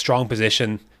 He's in a strong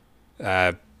position.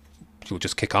 He'll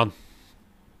just kick on.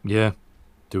 Yeah.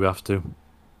 Do we have to?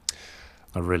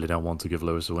 I really don't want to give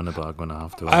Lewis a winner, but I'm going to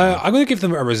have to. I'm going to give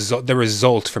them the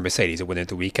result for Mercedes a win at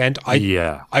the weekend.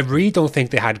 I really don't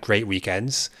think they had great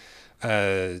weekends.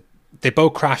 They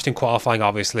both crashed in qualifying,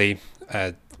 obviously.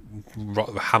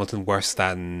 Hamilton worse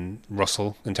than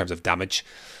Russell in terms of damage.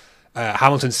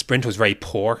 Hamilton's sprint was very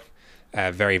poor.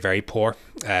 Very, very poor.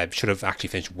 Should have actually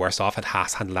finished worse off had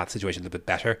Haas handled that situation a little bit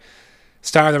better.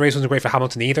 Start of the race wasn't great for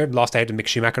Hamilton either. Lost out to Mick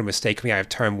Schumacher and mistake coming out of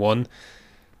turn 1.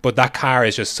 But that car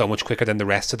is just so much quicker than the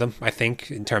rest of them, I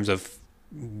think, in terms of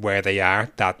where they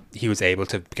are, that he was able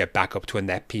to get back up to a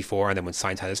net P4, and then when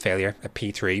Sainz had his failure, a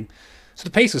P3. So the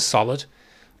pace was solid,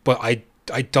 but I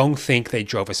don't think they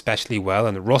drove especially well.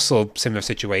 And Russell, similar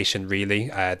situation, really.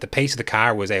 The pace of the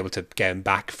car was able to get him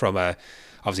back from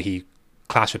obviously he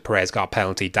clashed with Perez, got a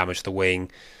penalty, damaged the wing.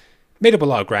 Made up a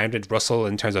lot of ground with Russell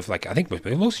in terms of, I think it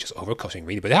was mostly just overcutting,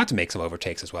 really. But they had to make some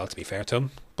overtakes as well, to be fair to him.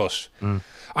 But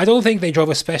I don't think they drove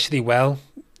especially well,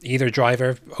 either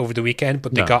driver, over the weekend.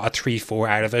 But they got a 3-4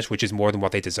 out of it, which is more than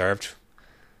what they deserved.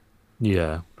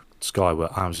 Yeah. Sky were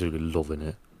absolutely loving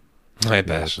it. I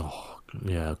bet.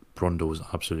 Yeah, Brundle was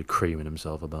absolutely creaming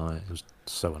himself about it. It was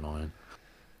so annoying.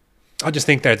 I just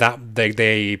think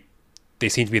they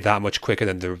seem to be that much quicker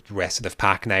than the rest of the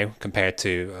pack now, compared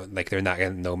to they're not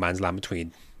in no man's land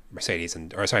between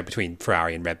between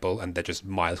Ferrari and Red Bull, and they're just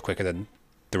miles quicker than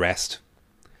the rest.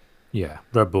 Yeah,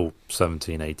 Red Bull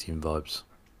 17, 18 vibes.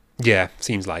 Yeah,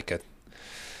 seems like it.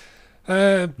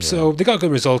 So they got a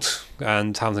good result,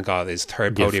 and Hamilton got his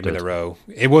 3rd podium in a row.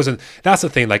 It wasn't. That's the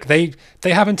thing.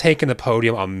 They haven't taken the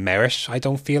podium on merit, I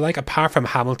don't feel like, apart from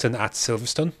Hamilton at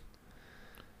Silverstone.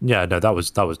 Yeah, no, that was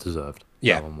deserved.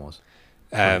 Yeah, that one was.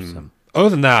 Other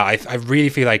than that, I really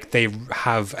feel like they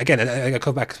have, again, I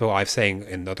come back to what I was saying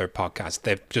in other podcasts,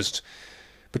 they've just,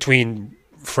 between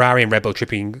Ferrari and Red Bull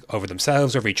tripping over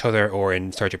themselves, over each other, or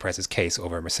in Sergio Perez's case,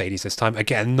 over Mercedes this time.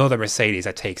 Again, another Mercedes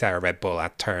that takes out a Red Bull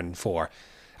at turn 4.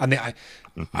 And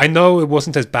I know it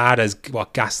wasn't as bad as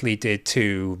what Gasly did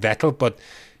to Vettel, but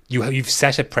you've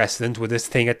set a precedent with this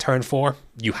thing at turn 4.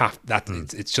 You have that.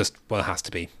 It's just, well, it has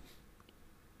to be.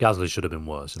 Gasly should have been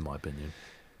worse, in my opinion.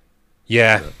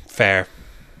 Yeah, fair.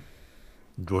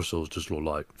 Russell's just looked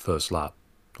like first lap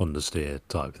understeer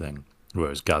type thing,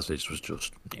 whereas Gasly's was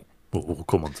just. We'll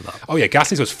come on to that. Oh yeah,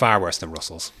 Gasly's was far worse than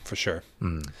Russell's for sure.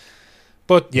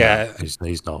 But yeah,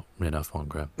 he's not on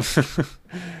Graham.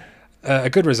 A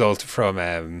good result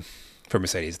from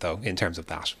Mercedes though in terms of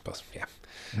that. But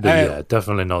yeah,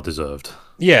 definitely not deserved.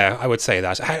 Yeah, I would say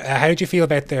that. How did you feel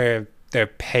about their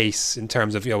pace in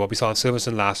terms of what we saw in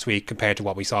Silverstone last week compared to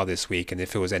what we saw this week, and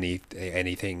if there was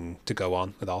anything to go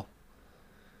on at all?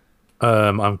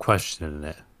 I'm questioning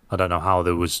it. I don't know how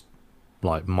there was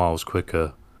miles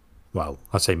quicker. Well,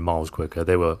 I say miles quicker.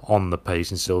 They were on the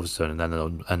pace in Silverstone and then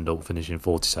they'll end up finishing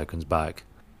 40 seconds back.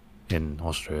 in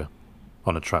Austria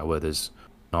on a track where there's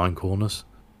 9 corners.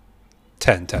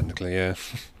 10 technically, yeah.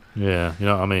 Yeah, you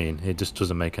know what I mean. It just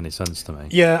doesn't make any sense to me.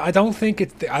 Yeah, I don't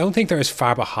think they're as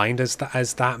far behind as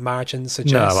that margin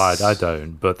suggests. No, I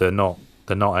don't. But they're not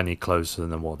any closer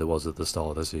than what there was at the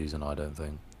start of the season. I don't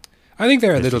think. I think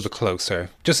they're a little bit closer,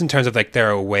 just in terms of like they're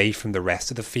away from the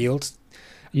rest of the field.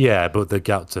 Yeah, but the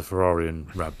gap to Ferrari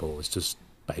and Red Bull is just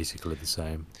basically the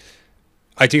same.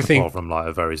 I do think, apart from like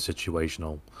a very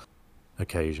situational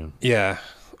occasion. Yeah,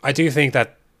 I do think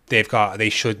that they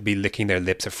should be licking their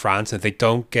lips at France. And if they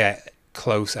don't get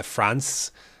close at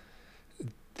France,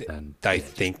 I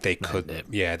think they could.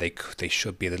 Yeah, they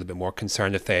should be a little bit more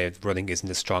concerned if their running isn't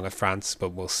as strong at France. But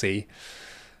we'll see.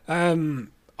 I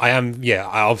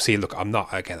obviously look. I'm not,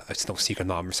 again. It's no secret I'm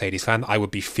not a Mercedes fan. I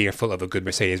would be fearful of a good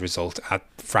Mercedes result at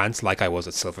France, like I was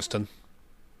at Silverstone.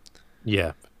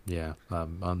 Yeah,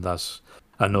 and that's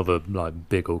another like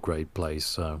big or great place.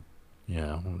 So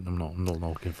yeah, I'm not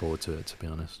looking forward to it, to be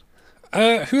honest.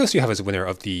 Who else do you have as a winner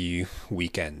of the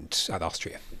weekend at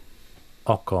Austria?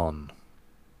 Ocon.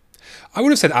 I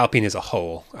would have said Alpine as a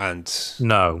whole, and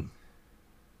no.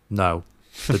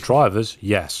 The drivers,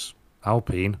 yes.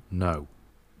 Alpine, no.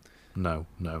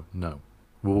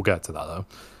 We'll get to that though.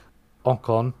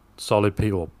 Ocon, solid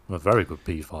P, or a very good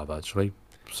P5 actually.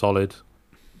 Solid.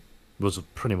 Was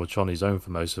pretty much on his own for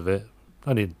most of it.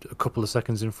 Only a couple of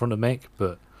seconds in front of Mick,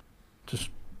 but just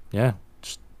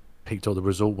picked up the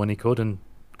result when he could and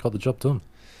got the job done.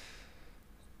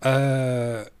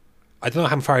 I don't know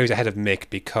how far he was ahead of Mick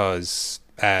because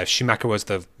Schumacher was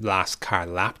the last car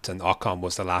lapped and Ocon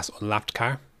was the last unlapped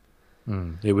car.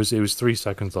 It was 3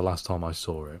 seconds the last time I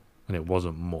saw it, and it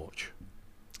wasn't much.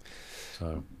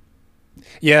 So.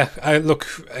 Yeah, look,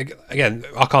 again,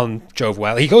 Ocon drove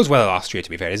well. He goes well at Austria, to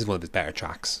be fair. This is one of his better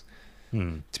tracks,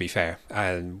 to be fair.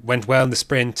 And went well in the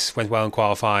sprint, went well in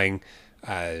qualifying.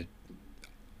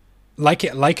 Like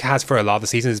it has for a lot of the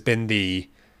season, has been the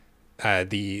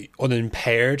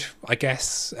unimpaired, I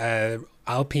guess,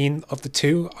 Alpine of the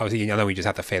two. Obviously, I know we just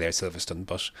had the failure at Silverstone,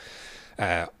 but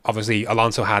obviously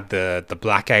Alonso had the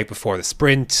blackout before the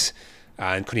sprint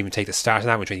and couldn't even take the start of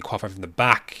that, which made he qualified from the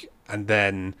back. And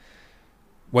then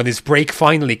when his break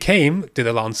finally came, did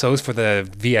Alonso's for the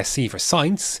VSC for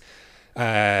Sainz.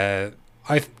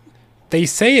 They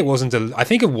say it wasn't I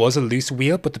think it was a loose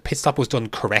wheel, but the pit stop was done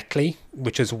correctly,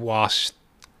 which is what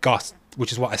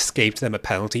escaped them a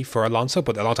penalty for Alonso.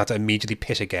 But Alonso had to immediately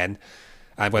pit again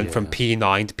and went from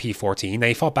P9 to P14. Now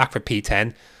he fought back for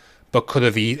P10, but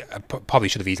probably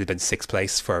should have easily been 6th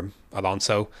place for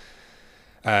Alonso.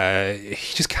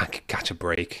 He just can't catch a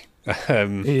break.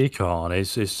 He can't.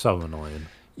 It's so annoying.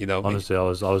 You know, honestly, I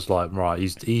was like, right,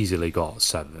 he's easily got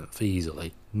 7th,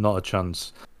 easily. Not a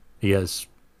chance he has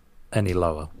any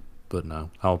lower. But no,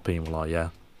 Alpine were like, yeah,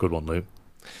 good one, Luke.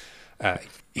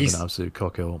 He's an absolute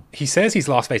cockle. He says he's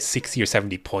lost about 60 or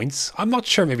 70 points. I'm not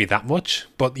sure maybe that much,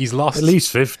 but he's lost at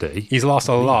least 50. He's lost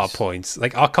a lot of points.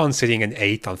 Like Ocon sitting in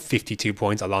 8th on 52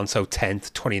 points, Alonso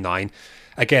 10th, 29.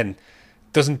 Again,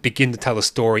 doesn't begin to tell a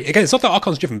story. Again, it's not that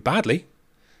Ocon's driven badly.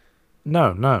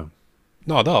 No.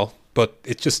 Not at all. But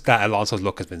it's just that Alonso's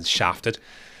luck has been shafted.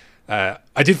 I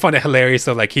did find it hilarious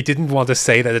though. Like he didn't want to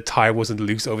say that the tire wasn't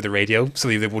loose over the radio, so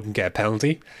they wouldn't get a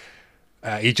penalty.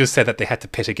 He just said that they had to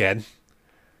pit again.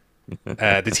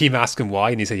 The team asked him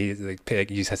why, and he said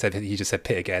he just said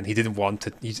pit again. He didn't want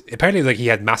to. Apparently, like he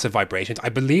had massive vibrations. I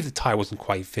believe the tire wasn't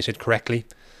quite fitted correctly.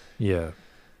 Yeah,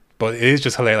 but it is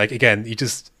just hilarious. Like again,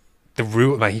 the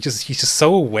rule, man. He's just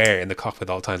so aware in the cockpit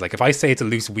all the time. Like if I say it's a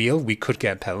loose wheel, we could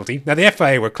get a penalty. Now the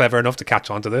FIA were clever enough to catch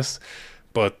on to this,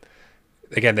 but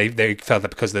again, they felt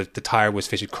that because the tire was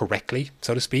fitted correctly,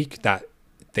 so to speak, that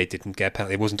they didn't get a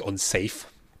penalty. It wasn't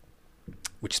unsafe,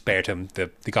 which spared him they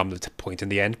got him the point in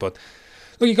the end. But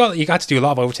look, you got to do a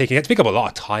lot of overtaking. You had to pick up a lot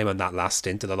of time on that last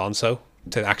stint at Alonso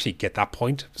to actually get that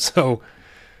point. So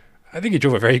I think he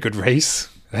drove a very good race.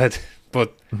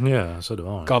 But yeah, so do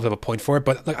I. Got a point for it.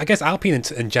 But like, I guess Alpine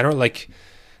in general, like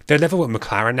they're level with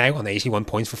McLaren now on 81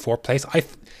 points for 4th place.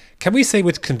 Can we say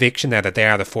with conviction now that they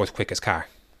are the 4th quickest car?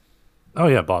 Oh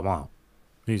yeah, by a mile,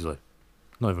 easily,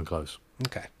 not even close.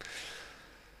 Okay.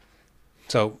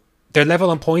 So they're level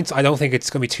on points. I don't think it's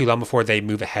going to be too long before they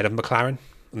move ahead of McLaren,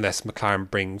 unless McLaren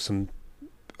brings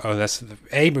unless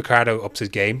A, Ricciardo ups his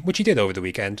game, which he did over the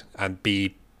weekend, and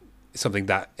B, something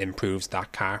that improves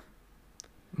that car.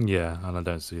 Yeah, and I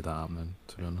don't see that happening,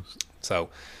 to be honest. So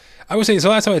I would say,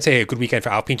 that's why I'd say a good weekend for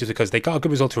Alpine, just because they got a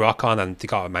good result through Ocon and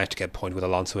they managed to get a point with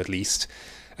Alonso at least.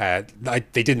 They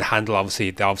didn't handle, obviously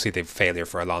the failure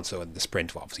for Alonso in the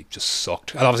sprint obviously just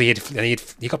sucked. And obviously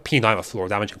he got P9 with floor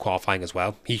damage in qualifying as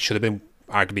well. He should have been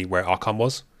arguably where Ocon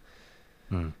was.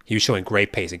 He was showing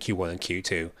great pace in Q1 and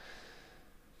Q2.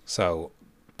 So,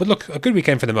 but look, a good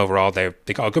weekend for them overall. They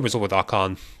got a good result with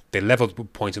Ocon. They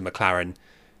leveled points with McLaren.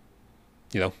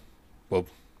 Well,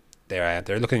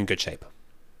 they're looking in good shape.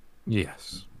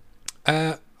 Yes.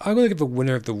 I'm going to give the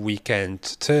winner of the weekend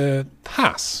to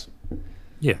Haas.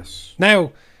 Yes.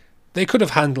 Now, they could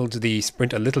have handled the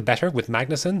sprint a little better with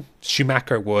Magnussen.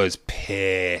 Schumacher was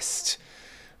pissed.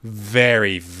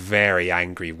 Very, very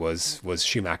angry was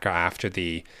Schumacher after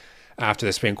the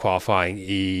sprint qualifying.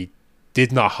 He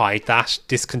did not hide that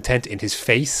discontent in his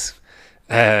face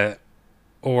or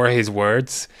his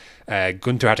words.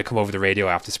 Gunther had to come over the radio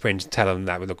after the sprint and tell him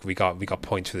that, look, we got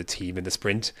points for the team in the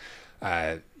sprint.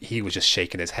 He was just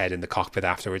shaking his head in the cockpit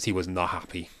afterwards. He was not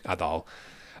happy at all.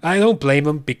 I don't blame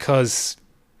him, because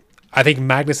I think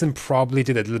Magnussen probably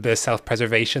did a little bit of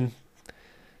self-preservation.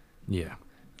 Yeah.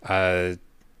 They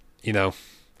could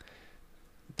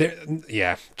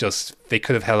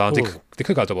have held on. They could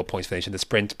have got double points finish in the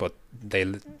sprint, but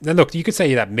look, you could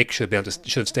say that Mick should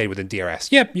have stayed within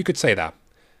DRS. Yeah, you could say that.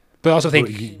 But I also think,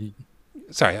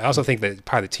 I also think that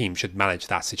part of the team should manage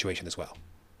that situation as well.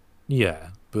 Yeah,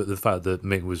 but the fact that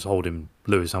Mick was holding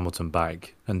Lewis Hamilton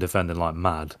back and defending like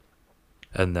mad,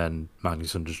 and then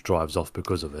Magnussen just drives off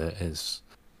because of it's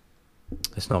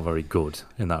not very good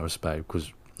in that respect,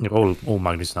 because all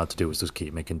Magnussen had to do was just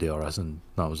keep making DRS, and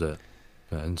that was it.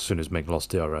 And as soon as Mick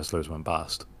lost DRS, Lewis went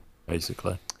past,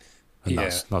 basically. And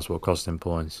that's what cost him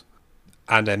points.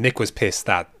 And Mick was pissed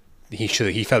that he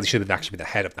felt he should have actually been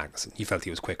ahead of Magnussen. He felt he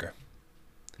was quicker.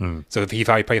 So he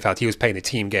probably felt he was playing a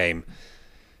team game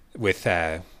with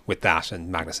that,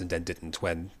 and Magnussen then didn't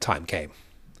when time came.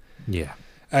 Yeah.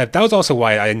 That was also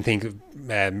why I didn't think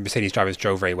Mercedes drivers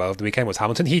drove very well the weekend. Was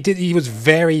Hamilton. He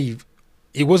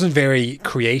wasn't very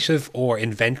creative or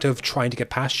inventive trying to get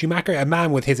past Schumacher. A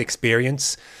man with his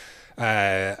experience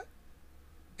in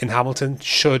Hamilton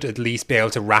should at least be able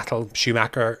to rattle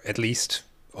Schumacher, at least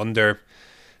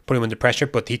put him under pressure.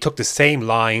 But he took the same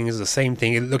lines, the same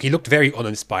thing. He looked very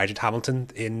uninspired at Hamilton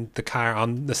in the car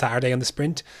on the Saturday on the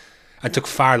sprint, and took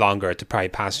far longer to probably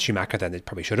pass Schumacher than it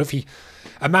probably should have.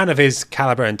 A man of his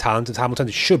caliber and talent at Hamilton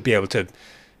should be able to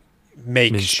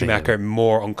make Schumacher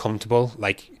more uncomfortable.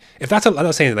 Like, if that's I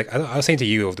was saying to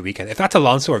you over the weekend, if that's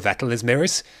Alonso or Vettel in his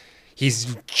mirrors,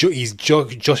 he's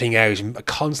jutting out,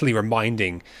 constantly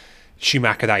reminding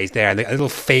Schumacher that he's there. Like a little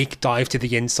fake dive to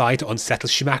the inside to unsettle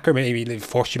Schumacher, maybe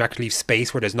force Schumacher to leave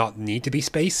space where there's not need to be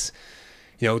space.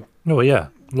 Oh yeah.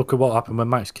 Look at what happened when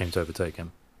Max came to overtake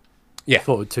him. Yeah, I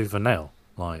thought it tooth and nail.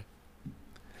 Like,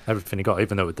 everything he got,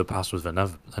 even though the pass was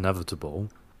inevitable,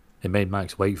 it made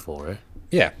Max wait for it.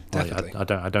 Yeah, definitely.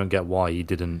 Like, I don't get why he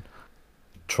didn't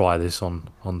try this on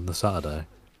the Saturday.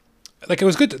 Like, it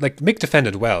was good. Like, Mick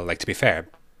defended well, like, to be fair,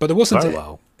 but it wasn't very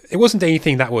well. It wasn't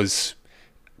anything that was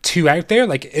too out there.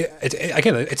 Like,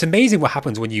 again, it's amazing what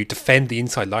happens when you defend the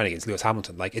inside line against Lewis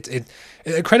Hamilton. Like, it's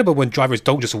incredible when drivers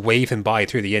don't just wave him by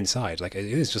through the inside. Like, it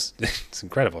is just it's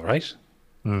incredible, right?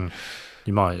 You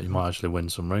might actually win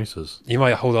some races. You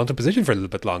might hold on to position for a little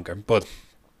bit longer. But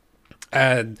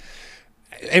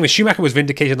anyway, Schumacher was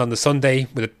vindicated on the Sunday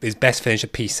with his best finish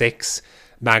at P6.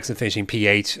 Magnussen finishing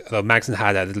P8. Although Magnussen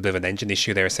had a little bit of an engine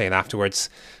issue, they were saying afterwards.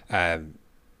 But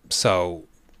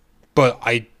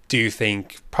I do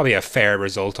think probably a fair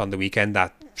result on the weekend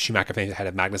that Schumacher finished ahead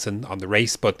of Magnussen on the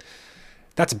race. But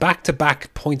that's back-to-back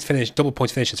double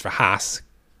points finishes for Haas.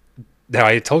 Now,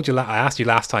 I asked you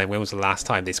last time, when was the last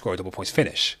time they scored a double points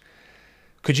finish?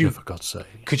 For God's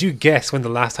sake. Could you guess when the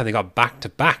last time they got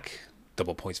back-to-back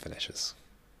double points finishes?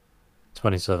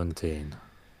 2017.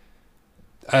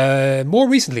 More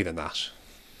recently than that.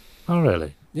 Oh,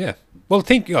 really? Yeah. Well,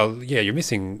 you're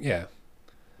missing,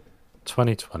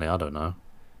 2020, I don't know.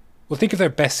 Well, think of their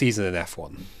best season in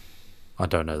F1. I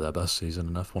don't know their best season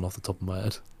in F1 off the top of my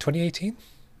head. 2018?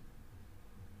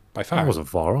 By far. That wasn't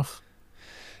far off.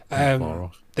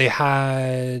 They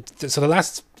had it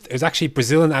was actually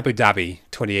Brazil and Abu Dhabi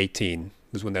 2018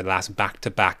 was when their last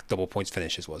back-to-back double points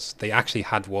finishes was. They actually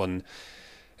had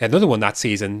another one that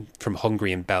season from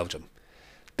Hungary and Belgium.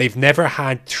 They've never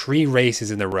had 3 races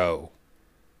in a row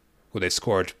where they've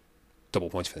scored double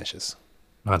points finishes.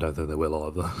 I don't think they will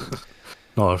either.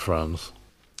 Not in France.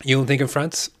 You don't think in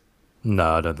France?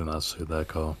 No, I don't think that's their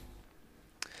call.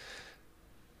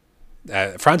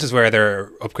 France is where their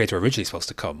upgrades were originally supposed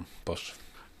to come, but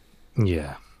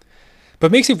yeah. But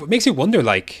it makes you wonder,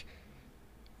 like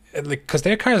because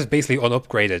their car is basically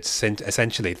unupgraded since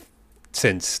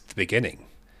the beginning,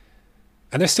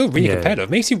 and they're still really competitive.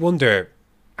 It makes you wonder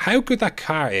how good that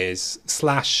car is. /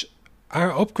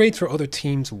 are upgrades for other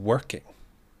teams working?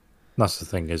 That's the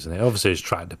thing, isn't it? Obviously, it's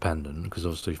track dependent because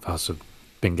obviously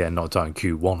been getting knocked out in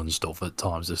Q1 and stuff at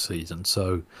times this season.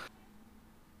 So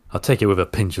I'll take it with a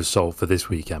pinch of salt for this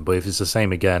weekend. But if it's the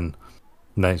same again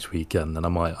next weekend, then I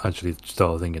might actually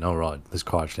start thinking, all right, this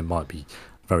car actually might be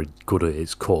very good at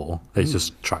its core. It's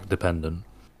just track dependent.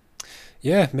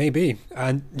 Yeah, maybe.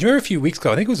 And do you remember a few weeks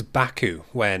ago, I think it was Baku,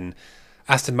 when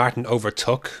Aston Martin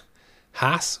overtook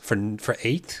Haas for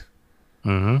 8th?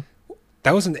 Mm-hmm.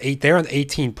 That was they're on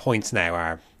 18 points now,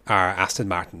 are Aston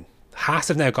Martin. Haas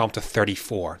have now gone up to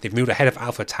 34. They've moved ahead of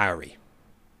AlphaTauri.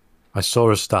 I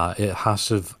saw a stat. It has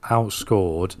to have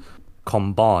outscored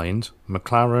combined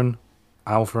McLaren,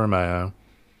 Alfa Romeo,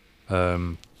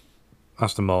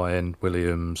 Aston Martin,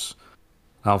 Williams,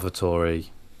 AlphaTauri,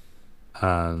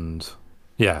 and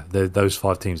yeah, those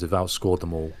 5 teams have outscored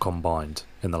them all combined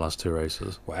in the last 2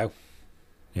 races. Wow.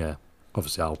 Yeah,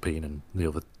 obviously Alpine and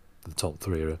the top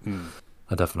 3 are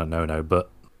a definite no-no, but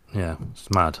yeah, it's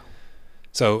mad.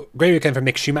 So great weekend for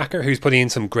Mick Schumacher, who's putting in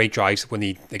some great drives when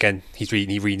he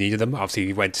really needed them. Obviously,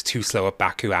 he went too slow at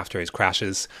Baku after his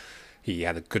crashes. He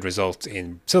had a good result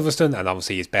in Silverstone, and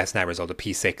obviously his best now result, a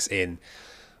P6 in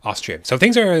Austria. So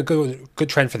things are a good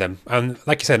trend for them. And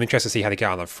like you said, I'm interested to see how they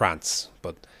get on in France.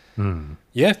 But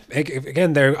yeah,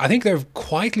 again, I think they're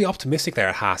quietly optimistic there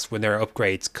at Haas when their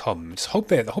upgrades come. Just hope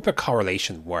their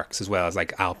correlation works as well as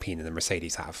like Alpine and the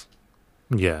Mercedes have.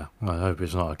 Yeah, I hope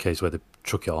it's not a case where they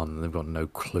chuck it on and they've got no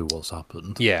clue what's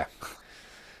happened. Yeah.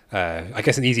 I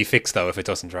guess an easy fix, though, if it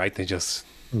doesn't, right? They just...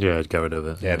 Yeah, get rid of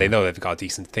it. Yeah, they know they've got a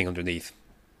decent thing underneath.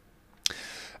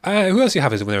 Who else do you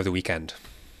have as the winner of the weekend?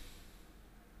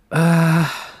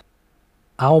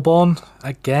 Albon,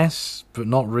 I guess, but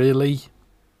not really.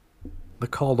 The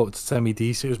car looked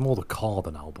semi-decent. It was more the car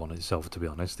than Albon itself, to be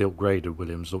honest. The upgraded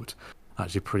Williams looked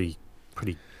actually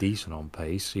pretty decent on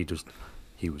pace.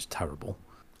 He was terrible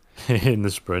in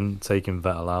the sprint, taking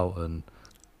Vettel out, and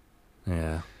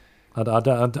yeah, I've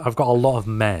got a lot of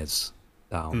mez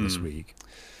down this week.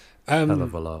 Hell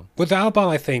of a lot. With Albon,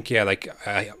 I think the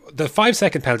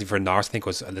 5-second penalty for Norris, I think,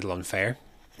 was a little unfair,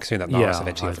 considering that Norris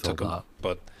eventually overtook him.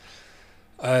 But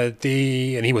and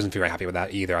he wasn't very happy with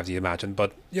that either, as you imagine.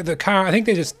 But yeah, the car, I think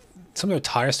some of their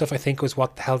tire stuff, I think, was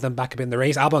what held them back a bit in the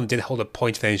race. Albon did hold a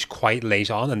point finish quite late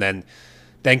on, and then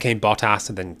came Bottas,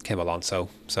 and then came Alonso.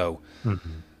 So,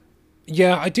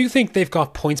 yeah, I do think they've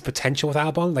got points potential with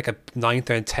Albon, like a 9th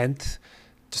or 10th,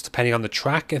 just depending on the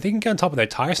track. If they can get on top of their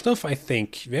tyre stuff, I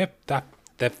think, that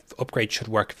upgrade should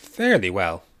work fairly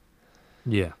well.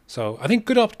 Yeah. So, I think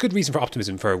good reason for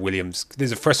optimism for Williams. This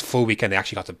is the first full weekend they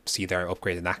actually got to see their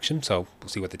upgrade in action, so we'll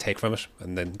see what they take from it,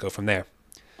 and then go from there.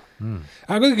 I'm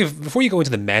going to give, before you go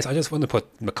into the mess, I just want to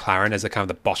put McLaren as a kind of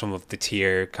the bottom of the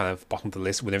tier, kind of bottom of the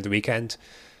list within the weekend.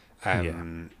 A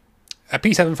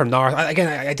P7 from Norris. Again,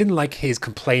 I didn't like his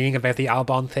complaining about the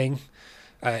Albon thing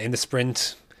in the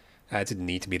sprint. It didn't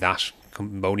need to be that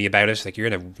moany about it. Like, you're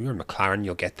in a McLaren,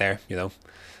 you'll get there, you know.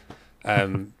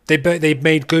 They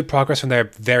made good progress from their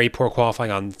very poor qualifying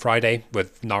on Friday,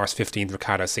 with Norris 15th,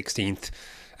 Ricciardo 16th.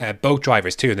 Both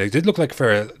drivers too. And it did look like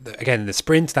in the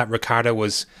sprint that Ricciardo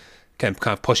was kind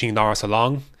of pushing Norris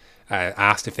along.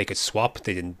 Asked if they could swap.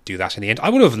 They didn't do that in the end.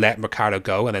 I would have let Ricciardo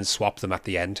go and then swapped them at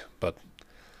the end, but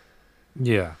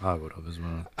yeah, I would have as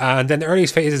well. And then the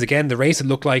earliest phases again, the race, it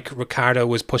looked like Ricciardo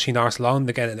was pushing Norris along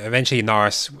again. And eventually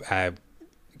Norris kind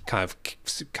of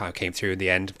came through in the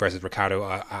end versus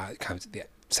Ricciardo. Kind of the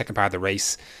second part of the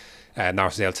race,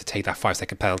 Norris was able to take that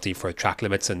 5-second penalty for track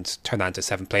limits and turn that into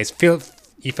 7th place.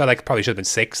 He felt like probably should have been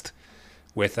 6th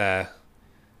with that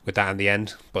in the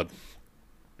end. But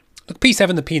look,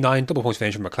 P7 to P9, double points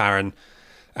finish from McLaren.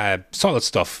 Solid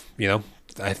stuff, you know.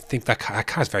 I think that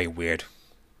car's very weird.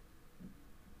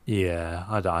 Yeah,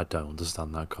 I don't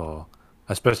understand that car.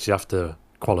 Especially after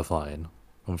qualifying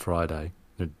on Friday.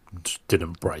 It just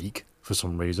didn't brake for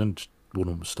some reason. Just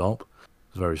wouldn't stop.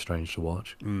 It was very strange to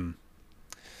watch.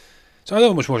 So I don't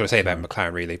know much more to say about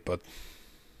McLaren, really. But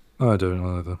I don't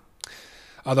either.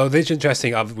 Although this is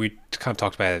interesting, we kind of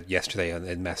talked about it yesterday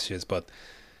in messages, but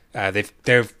I think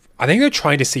they're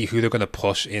trying to see who they're going to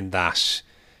push in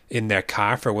their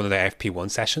car for one of their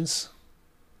FP1 sessions.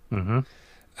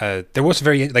 There was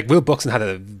Will Buxton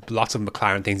had lots of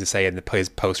McLaren things to say in his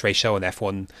post-race show on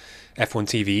F1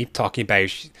 TV, talking about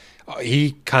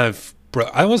he kind of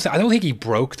I don't think he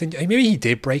broke maybe he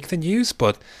did break the news,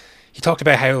 but he talked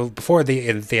about how before they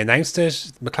announced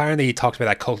it, McLaren, they talked about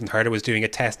that Colton Herta was doing a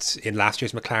test in last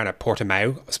year's McLaren at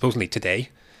Portimao, supposedly today,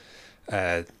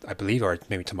 I believe, or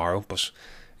maybe tomorrow, but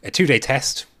a 2-day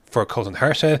test for Colton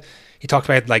Herta. He talked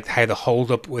about how the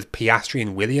hold up with Piastri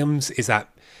and Williams is that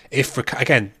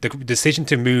the decision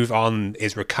to move on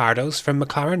is Ricciardo's from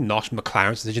McLaren, not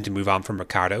McLaren's decision to move on from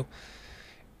Ricciardo.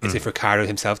 is if Ricciardo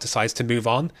himself decides to move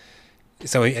on.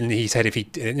 So, and he said if he,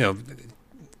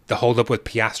 the hold up with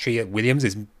Piastri at Williams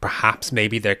is perhaps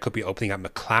maybe there could be opening at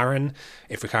McLaren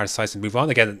if Ricciardo decides to move on.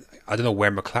 Again, I don't know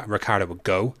where Ricciardo would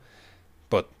go,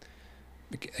 but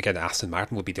again, Aston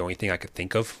Martin would be the only thing I could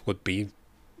think of would be,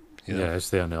 yeah, it's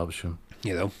the only option.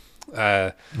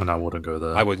 And I wouldn't go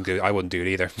there. I wouldn't do it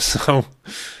either. So,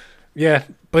 yeah,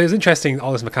 but it's interesting.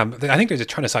 All this McLaren. I think they're just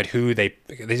trying to decide who they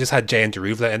just had Jay and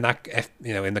Deruvla in that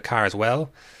in the car as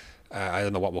well. I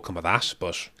don't know what will come of that,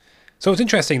 but so it's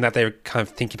interesting that they're kind of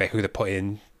thinking about who to put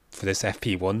in for this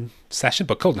FP1 session.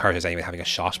 But Colton Herta is anyway having a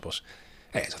shot. But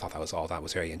anyways, I thought that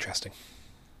was very interesting.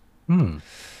 I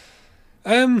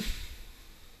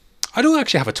don't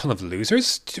actually have a ton of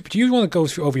losers. Do you want to go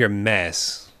over your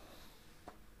mess?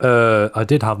 I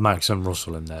did have Max and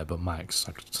Russell in there, but Max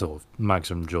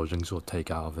and George can sort of take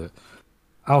out of it.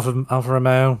 Alfa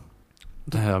Romeo,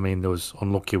 I mean, there was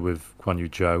unlucky with Guan Yu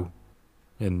Zhou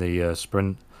in the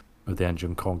sprint with the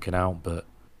engine conking out, but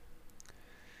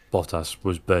Bottas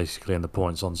was basically in the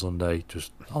points on Sunday.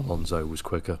 Just Alonso was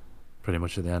quicker pretty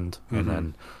much at the end. And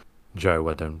then Zhou,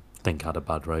 I don't think had a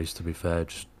bad race, to be fair,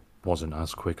 just wasn't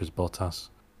as quick as Bottas.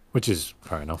 Which is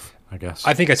fair enough, I guess.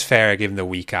 I think it's fair, given the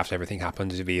week after everything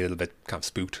happened, to be a little bit kind of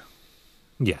spooked.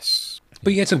 Yes.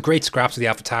 But you get some great scraps of the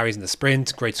AlphaTauris in the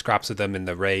sprint, great scraps of them in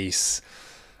the race.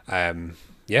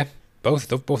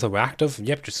 Both were active.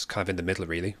 Yep, just kind of in the middle,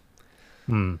 really.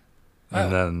 And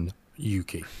then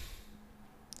Yuki.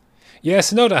 Yeah,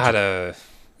 Tsunoda had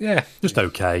just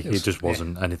okay. It just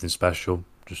wasn't anything special.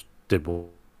 Just did what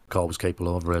the car was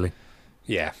capable of, really.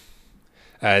 Yeah.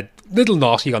 Little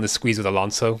naughty on the squeeze with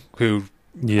Alonso, who,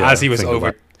 as he was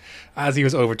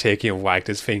overtaking and wagged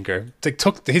his finger,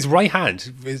 took his right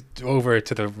hand over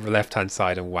to the left hand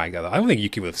side and wagged it. I don't think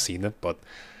Yuki would have seen it, but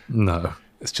no,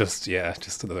 it's just a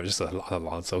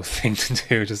Alonso thing to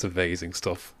do. Just amazing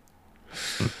stuff.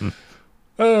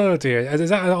 Oh dear,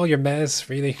 is that all your mess,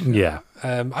 really? Yeah.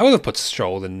 I would have put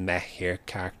Stroll in meh here.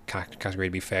 Can't really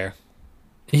be fair.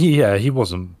 He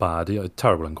wasn't bad. He was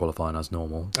terrible in qualifying as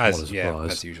normal. As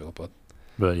usual,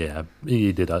 but yeah,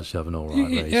 he did actually have an all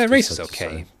right race. Yeah, race is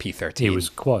okay. P13. He was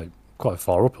quite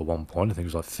far up at one point. I think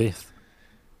it was like fifth.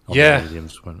 Yeah,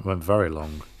 mediums went very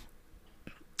long.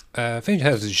 Finished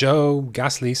ahead of Zhou,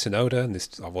 Gasly, Tsunoda, and this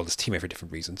teammate for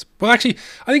different reasons. But actually,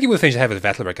 I think he would have finished ahead of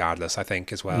Vettel regardless. I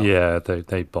think as well. Yeah,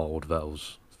 they bowled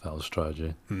Vettel's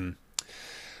strategy.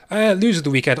 Loser of the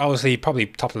weekend, obviously, probably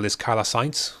top of the list, Carlos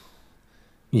Sainz.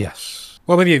 Yes.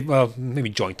 Maybe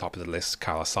joint top of the list,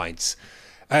 Carlos Sainz.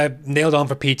 Nailed on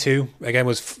for P2. Again,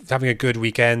 was having a good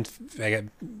weekend,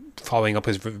 following up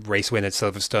his race win at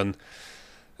Silverstone.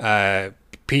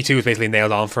 P2 was basically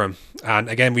nailed on for him. And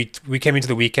again, we came into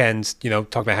the weekend,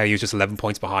 talking about how he was just 11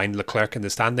 points behind Leclerc in the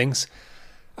standings.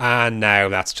 And now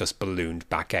that's just ballooned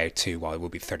back out to, it will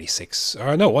be 36.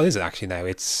 Or no, what is it actually now?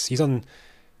 He's on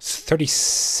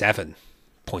 37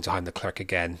 points behind Leclerc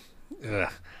again.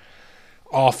 Ugh.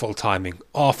 Awful timing,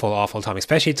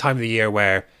 especially at the time of the year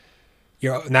where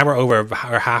we're over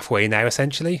or halfway now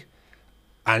essentially,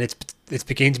 and it's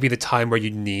beginning to be the time where you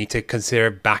need to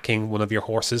consider backing one of your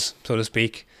horses, so to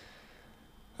speak.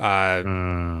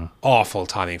 Awful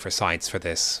timing for Sainz for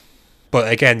this, but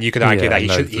again, you could argue that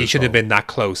he should have been that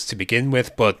close to begin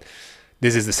with, but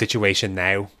this is the situation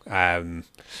now.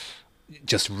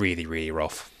 Just really, really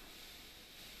rough.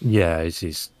 Yeah,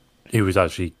 he was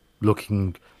actually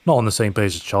looking not on the same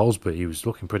pace as Charles, but he was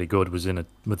looking pretty good. Was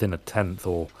within a 10th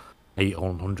or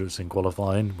 800ths in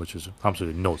qualifying, which was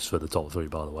absolutely nuts for the top three,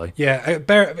 by the way. Yeah,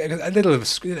 a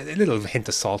little hint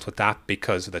of salt with that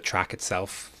because of the track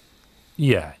itself.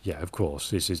 Yeah, of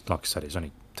course. This is, like I said, it's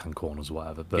only 10 corners or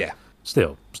whatever, but yeah.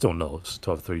 still nuts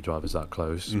to have three drivers that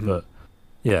close. But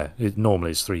yeah, normally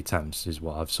it's 3/10 is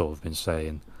what I've sort of been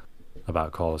saying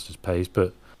about Carlos's pace,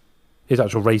 but his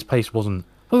actual race pace wasn't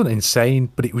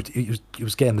insane, but it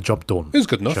was getting the job done. It was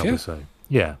good enough, yeah. Say.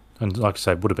 Yeah, and like I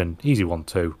said, would have been easy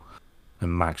 1-2,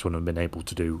 and Max wouldn't have been able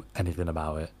to do anything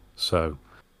about it. So,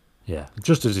 yeah,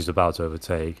 just as he's about to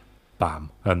overtake, bam,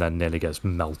 and then nearly gets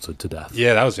melted to death.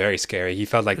 Yeah, that was very scary. He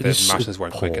felt like the Martians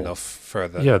weren't quick enough for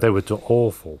the... Yeah, they were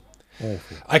awful.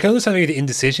 I can understand maybe the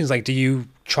indecisions. Like, do you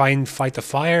try and fight the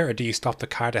fire, or do you stop the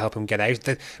car to help him get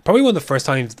out? Probably one of the first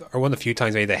times, or one of the few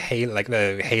times, maybe the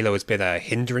halo has been a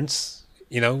hindrance.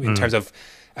 In terms of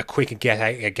a quick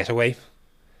getaway.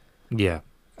 Yeah.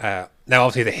 Now,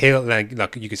 obviously, the hill.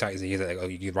 Look, you could start you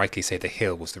could rightly say the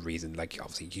hill was the reason. Like,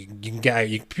 obviously, you can get out.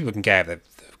 People can get out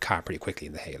of the car pretty quickly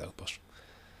in the halo, but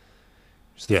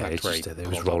it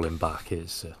was rolling back.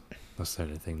 That's the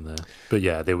only thing there. But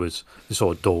yeah, they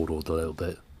sort of dawdled a little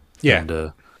bit. Yeah.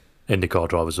 And IndyCar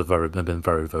drivers have been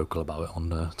very vocal about it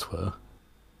on Twitter.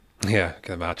 Yeah, I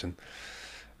can imagine.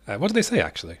 What did they say,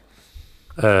 actually?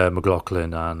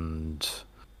 McLaughlin and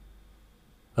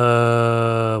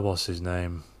what's his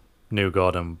name?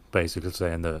 Newgarden basically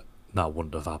saying that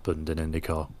wouldn't have happened in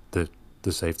IndyCar.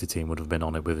 The safety team would have been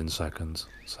on it within seconds.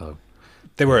 So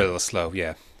they were a little slow.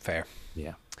 Yeah, fair.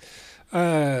 Yeah.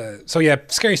 So yeah,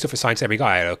 scary stuff for Sainz there. We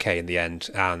got out okay in the end,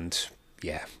 and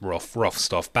yeah, rough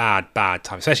stuff. Bad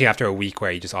time, especially after a week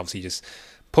where he just obviously just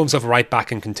put himself right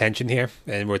back in contention here,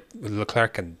 and with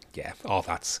Leclerc, and yeah, all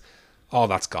that's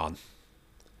gone.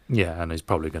 Yeah, and he's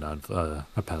probably going to have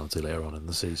a penalty later on in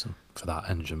the season for that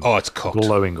engine. Oh, it's cooked.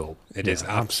 Blowing up. It is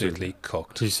absolutely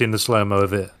cooked. Have you seen the slow-mo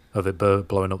of it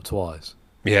blowing up twice?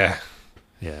 Yeah.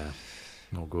 Yeah.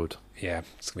 Not good. Yeah,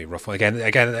 it's going to be a rough one. Again,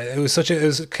 it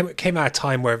came at a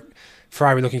time where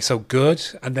Ferrari were looking so good,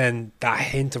 and then that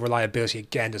hint of reliability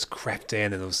again just crept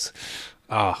in, and it was,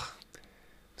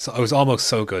 so it was almost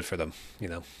so good for them, you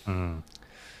know. Mm.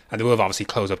 And they will have obviously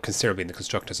closed up considerably in the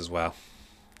constructors as well.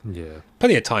 Yeah,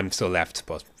 plenty of time still left,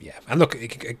 but yeah. And look,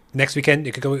 next weekend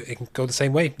it can go the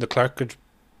same way. Leclerc could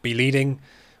be leading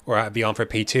or be on for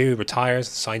P2, retires,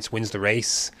 Sainz wins the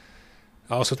race.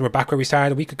 All of a sudden we're back where we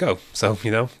started a week ago. So,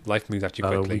 you know, life moves at you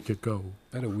quickly.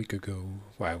 About a week ago.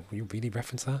 Wow, you really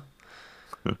reference that?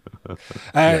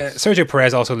 Yes. Sergio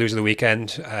Perez also loses the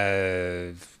weekend.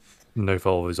 No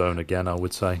fault of his own again, I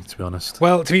would say, to be honest.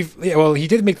 Well, he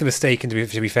did make the mistake, and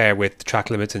to be fair, with the track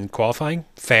limits and qualifying.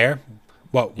 Fair.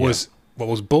 What was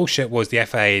bullshit was the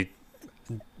FIA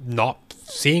not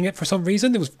seeing it for some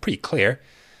reason. It was pretty clear.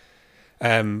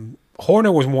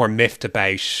 Horner was more miffed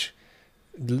about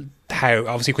how,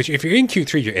 obviously, because if you're in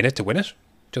Q3, you're in it to win it.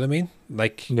 Do you know what I mean?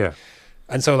 Like, yeah.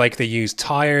 And so, like, they use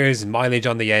tires, mileage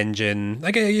on the engine.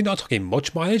 Like, you're not talking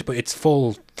much mileage, but it's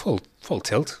full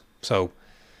tilt. So,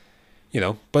 you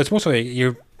know, but it's mostly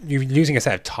you're using a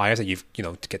set of tires that you've, you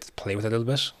know, to get to play with a little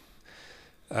bit.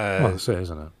 Well, that's it,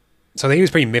 isn't it? So he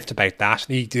was pretty miffed about that.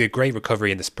 He did a great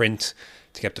recovery in the sprint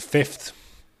to get up to fifth.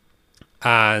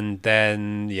 And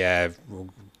then, yeah,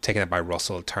 taken out by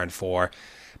Russell, turn 4.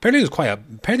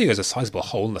 Apparently there's a sizable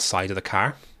hole in the side of the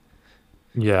car.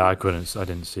 Yeah, I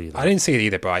didn't see that. I didn't see it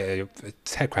either, but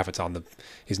Ted Kravitz on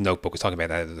his notebook was talking about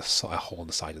that, there's a hole in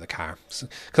the side of the car. Because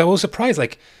I was surprised,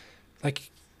 like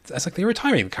it's like they were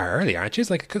retiring the car earlier, aren't you? It's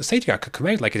like a safety car could come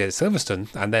out like it did at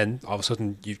Silverstone, and then all of a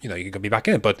sudden you can be back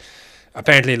in it. But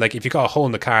apparently, like, if you got a hole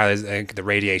in the car, the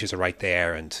radiators are right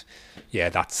there, and yeah,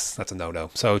 that's a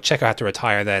no-no. So Checo had to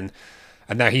retire then,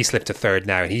 and now he slipped to third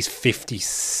now, and he's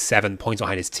 57 points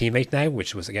behind his teammate now,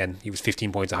 which was, again, he was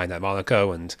 15 points behind at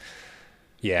Monaco, and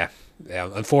yeah,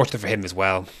 unfortunate for him as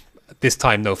well. This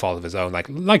time, no fault of his own, like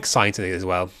Sainz as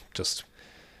well. Just,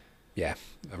 yeah,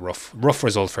 a rough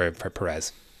result for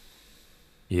Perez.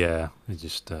 Yeah, it's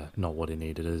just not what he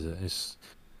needed, is it?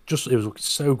 It was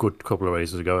so good a couple of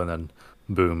races ago, and then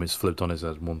boom, it's flipped on his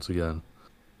head once again.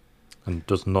 And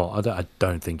does not. I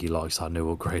don't think he likes that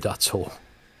new upgrade at all.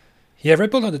 Yeah,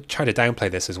 Red Bull tried to downplay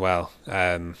this as well.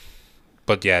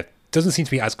 But yeah, doesn't seem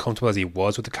to be as comfortable as he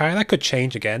was with the car. That could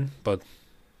change again, but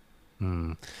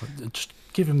just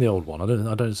give him the old one.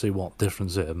 I don't see what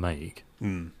difference it'd make.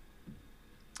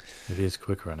 If he is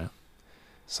quicker in it.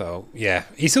 So yeah,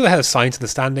 he's still ahead of Sainz in the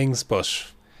standings,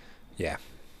 but yeah.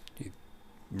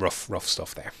 Rough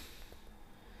stuff there.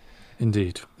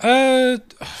 Indeed. I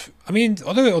mean,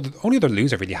 only other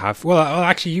loser I really have. Well,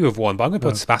 actually, you have one, but I'm going to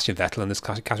put Sebastian Vettel in this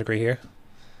category here.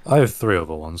 I have 3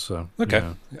 other ones, so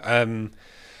okay. Yeah.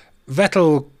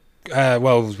 Vettel,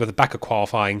 was with the back of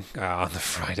qualifying on the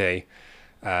Friday,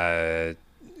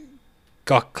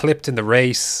 got clipped in the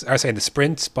race, in the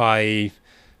sprint by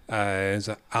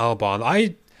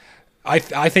Albon.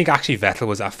 I think actually Vettel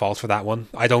was at fault for that one.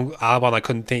 Albon, I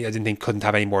didn't think couldn't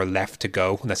have any more left to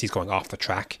go unless he's going off the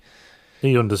track.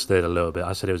 He understood a little bit.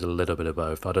 I said it was a little bit of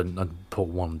both. I didn't put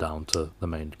one down to the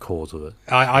main cause of it.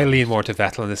 I lean more to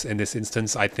Vettel in this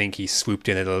instance. I think he swooped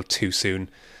in a little too soon.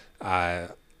 Again,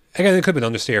 it could have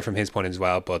been understeer from his point as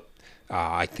well, but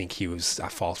I think he was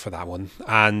at fault for that one.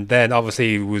 And then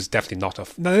obviously it was definitely not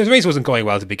off. Now, the race wasn't going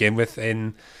well to begin with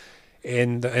on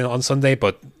Sunday,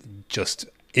 but just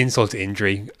insult to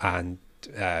injury, and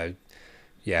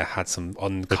had some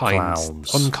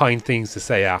unkind things to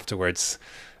say afterwards.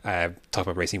 Talk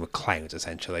about racing with clowns,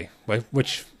 essentially,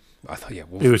 which I thought, it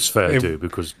was fair too,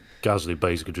 because Gasly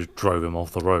basically just drove him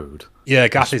off the road. Yeah,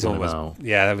 Gasly's one was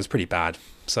that was pretty bad.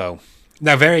 So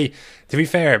now, to be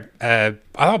fair, I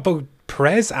thought both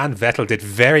Perez and Vettel did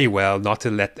very well not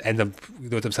to end up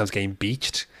with themselves getting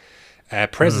beached.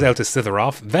 Perez was able to slither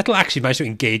off. Vettel actually managed to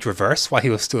engage reverse while he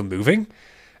was still moving.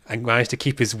 and managed to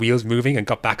keep his wheels moving and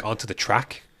got back onto the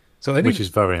track. So which is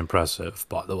very impressive,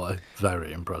 by the way.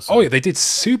 Very impressive. Oh yeah, they did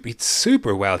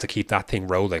super well to keep that thing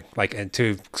rolling.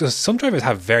 Because some drivers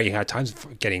have very hard times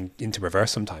getting into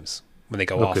reverse sometimes when they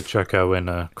go off. Look at Checo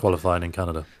in qualifying in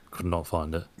Canada. Could not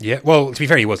find it. Yeah, well, to be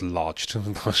fair, he was lodged.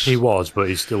 He was, but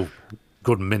he's still a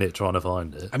good minute trying to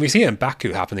find it. And we see it in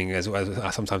Baku happening as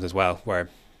well, sometimes as well, where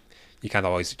you can't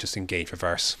always just engage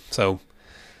reverse. So,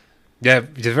 yeah,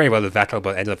 he did very well with Vettel,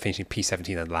 but ended up finishing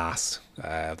P17 and last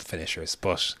of the finishers.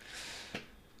 But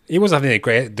he wasn't having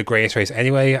the greatest race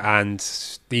anyway, and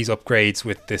these upgrades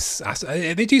with this...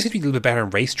 They do seem to be a little bit better in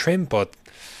race trim, but...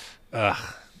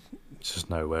 It's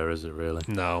just nowhere, is it really?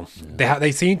 No,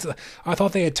 they seemed. I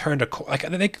thought they had turned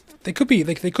they could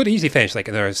easily finish like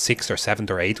in their 6th or 7th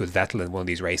or 8th with Vettel in one of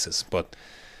these races, but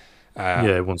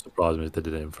it wouldn't surprise me if they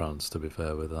did it in France. To be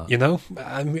fair with that, you know,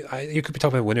 you could be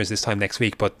talking about winners this time next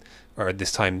week, or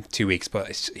this time 2 weeks, but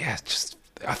it's just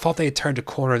I thought they had turned a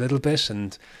corner a little bit,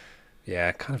 and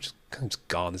kind of just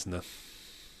gone, isn't it?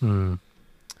 Hmm.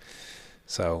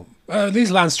 So, at least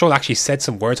Lance Stroll actually said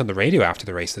some words on the radio after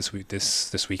the race this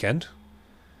weekend.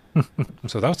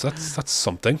 So that's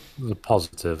something. A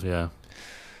positive, yeah.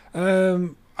 I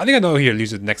think I know who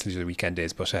the next loser of the weekend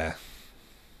is, but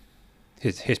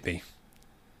hit me.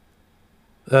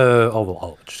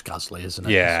 Just Gasly, isn't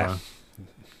it? Yeah.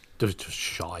 So, just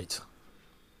shite.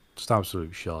 Just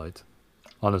absolute shite.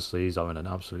 Honestly, he's having an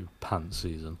absolute pants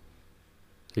season.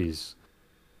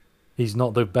 He's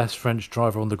not the best French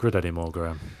driver on the grid anymore,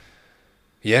 Graham.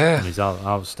 Yeah. And he's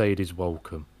outstayed his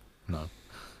welcome. No.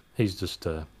 He's just...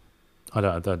 I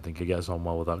don't think he gets on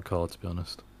well with that car, to be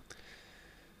honest.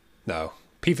 No.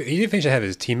 He did finish ahead of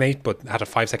his teammate, but had a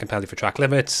 5-second penalty for track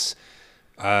limits.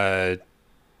 Killed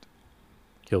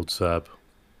Seb.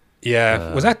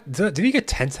 Yeah. Was that... Did he get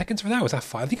 10 seconds for that? Was that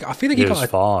 5? I feel like he got...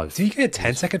 5. Did he get a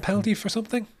 10-second penalty for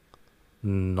something?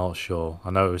 Not sure.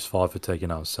 I know it was 5 for taking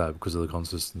out Seb because of the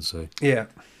consistency. Yeah.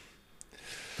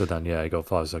 But then, he got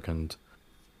 5 second.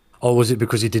 Oh, was it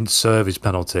because he didn't serve his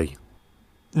penalty?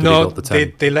 No,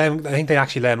 they let him, I think they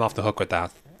actually let him off the hook with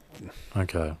that.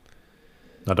 Okay.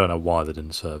 I don't know why they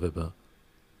didn't serve it, but...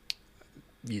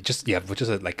 Which is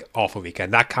a awful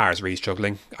weekend. That car is really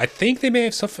struggling. I think they may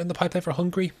have stuff in the pipeline for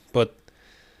Hungary, but...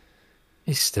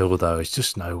 It's still, though, it's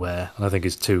just nowhere. And I think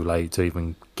it's too late to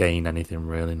even gain anything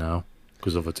really now.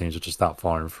 Because other teams are just that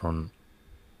far in front.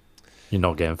 You're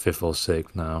not getting 5th or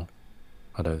 6th now,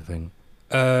 I don't think.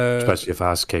 Especially if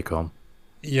Haas kick on.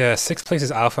 Yeah, 6th place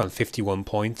is Alfa on 51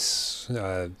 points.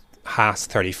 Haas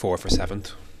 34 for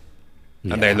 7th.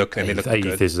 Yeah, and they look good.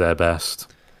 8th is their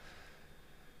best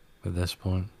at this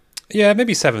point. Yeah,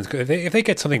 maybe 7th. If they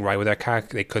get something right with their car,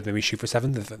 they could maybe shoot for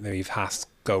 7th. Maybe if Haas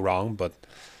go wrong, but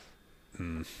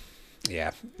yeah,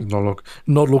 not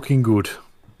looking good.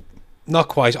 Not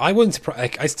quite. I wouldn't.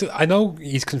 I know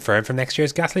he's confirmed for next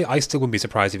year's Gasly. I still wouldn't be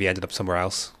surprised if he ended up somewhere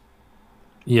else.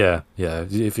 Yeah.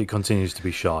 If it continues to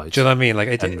be shy, do you know what I mean?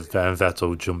 And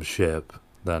Vettel jumps ship,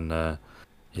 then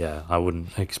I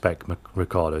wouldn't expect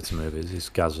Ricciardo to move. It's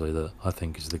Gasly that I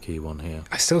think is the key one here.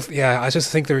 I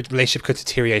just think the relationship could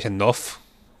deteriorate enough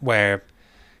where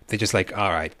they just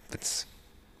all right, that's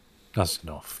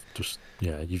enough. Just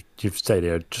you've stayed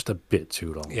here just a bit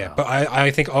too long. Yeah, now. but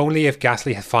I think only if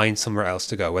Gasly finds somewhere else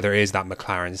to go, whether it is that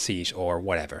McLaren seat or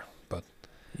whatever. But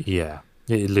yeah,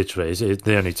 it literally is.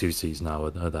 The only 2 seats now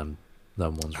are them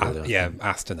ones. Really,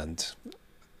 Aston and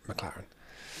McLaren.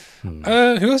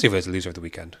 Who else do you have as a loser of the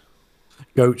weekend?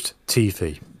 Goat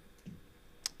Tiffy.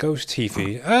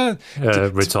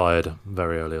 Retired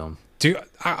very early on.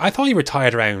 I thought he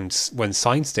retired around when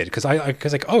Sainz did because now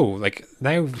he's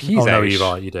out. No, you're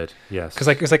right, you did. Yes,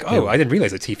 because I didn't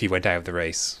realize that Tiffy went out of the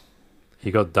race. He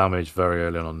got damaged very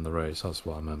early on in the race. That's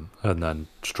what I meant, and then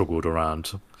struggled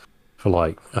around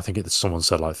for I think someone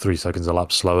said 3 seconds a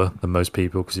lap slower than most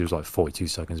people because he was 42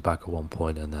 seconds back at one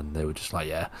point, and then they were just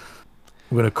we're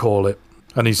going to call it,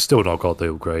 and he's still not got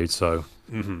the upgrade. So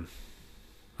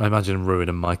I imagine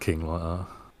ruining my king like that.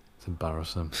 It's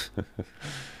embarrassing.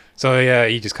 So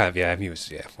he just kind of he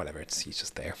was whatever. He's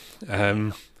just there.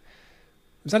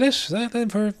 Was that it? Is that then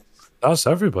for? That's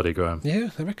everybody, Graham. Yeah,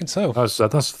 I reckon so.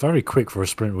 That's very quick for a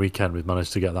sprint weekend. We've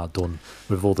managed to get that done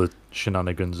with all the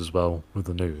shenanigans as well with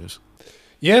the news.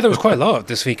 Yeah, there was quite a lot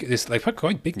this week. This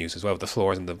quite big news as well with the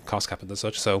floors and the cost cap and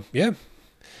such. So yeah,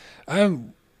 I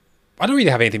don't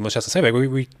really have anything much else to say. We're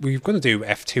going to do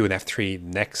F2 and F3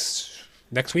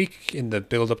 next week in the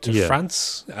build up to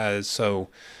France.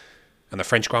 And the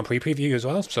French Grand Prix preview as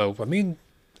well. So, I mean,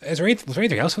 was there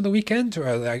anything else from the weekend? Or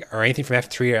anything from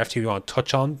F3 or F2 you want to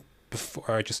touch on before,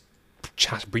 or just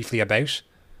chat briefly about?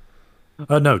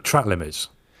 No, track limits.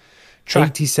 Track.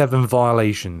 87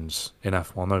 violations in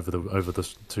F1 over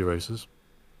the 2 races.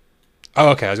 Oh,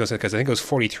 okay. I was going to say because I think it was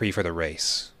 43 for the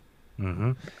race.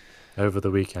 Over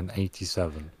the weekend,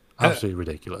 87. Absolutely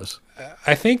ridiculous.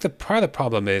 I think the part of the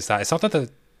problem is that it's not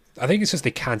that I think it's just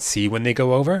they can't see when they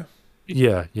go over.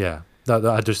 Yeah.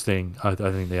 I just think I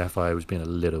think the FIA was being a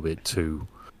little bit too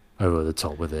over the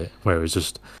top with it, where it's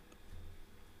just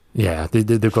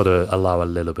they've got to allow a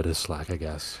little bit of slack, I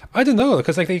guess. I don't know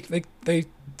because like they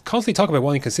constantly talk about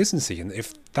wanting consistency, and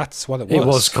if that's what it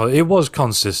was, it was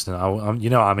consistent.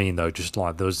 You know what I mean, though. Just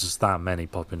like there was just that many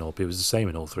popping up. It was the same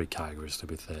in all 3 categories. To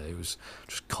be fair, it was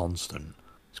just constant.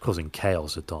 It's causing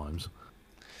chaos at times.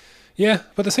 Yeah,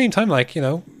 but at the same time, like, you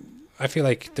know, I feel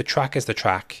like the track is the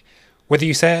track. Whether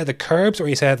you set the curbs or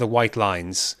you set the white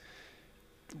lines,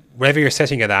 wherever you're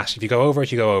setting it at, if you go over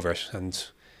it, you go over it. And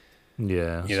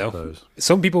yeah, you know,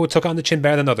 some people took it on the chin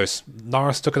better than others.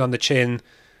 Norris took it on the chin.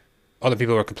 Other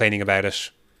people were complaining about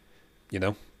it, you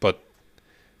know. But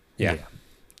yeah.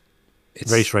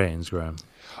 It's, race ratings, Graham.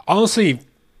 Honestly,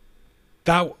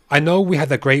 that I know we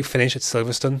had a great finish at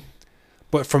Silverstone,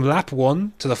 but from lap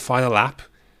 1 to the final lap,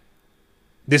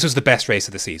 this was the best race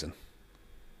of the season.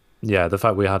 Yeah, the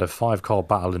fact we had a 5-car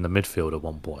battle in the midfield at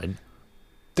one point,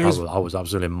 I was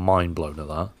absolutely mind blown at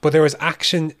that. But there was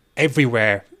action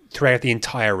everywhere throughout the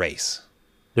entire race.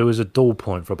 There was a dull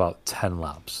point for about 10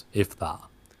 laps, if that.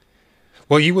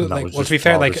 Well, you would like. Well, to be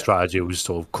fair, like the strategy was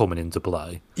sort of coming into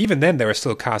play. Even then, there were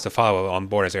still cars to follow on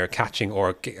board as they were catching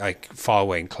or like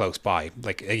following close by.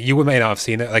 Like you may not have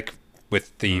seen it, like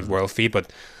with the world feed,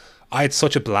 but I had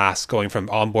such a blast going from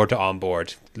onboard to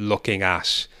onboard, looking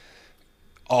at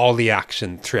all the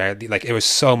action throughout. Like it was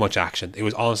so much action. It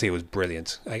was honestly, it was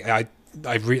brilliant. I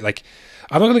really like.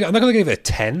 I'm not gonna give it a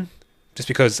 10. Just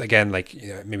because, again, like, you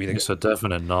know, maybe it's a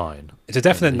definite 9. It's a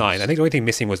definite 9. I think the only thing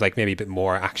missing was like maybe a bit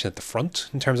more action at the front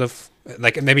in terms of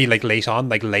like maybe like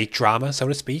late drama, so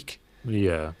to speak.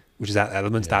 Yeah, which is that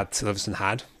element that Silverstone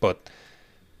had. But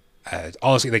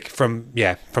honestly, like from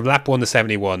lap 1 to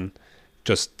 71,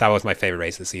 just that was my favorite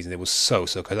race of the season. It was so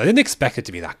good. I didn't expect it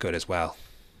to be that good as well.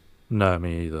 No,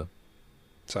 me either.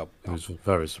 So it was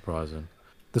very surprising.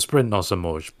 The sprint not so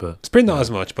much, but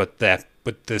as much, but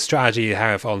the strategy,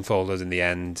 how it unfolded in the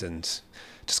end, and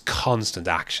just constant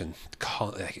action.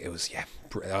 It was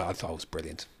I thought it was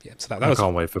brilliant. Yeah, so I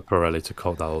can't wait for Pirelli to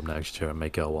cut that up next year and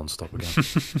make it a one-stop again.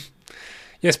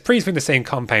 Yes, please bring the same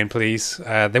compound, please.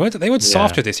 They went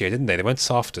softer this year, didn't they? They went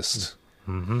softest.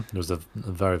 It was the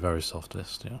very, very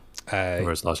softest. Yeah.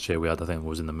 Whereas last year I think it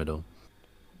was in the middle.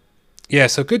 Yeah,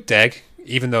 so good deg.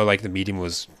 Even though like the medium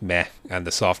was meh and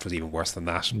the soft was even worse than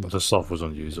that. But the soft was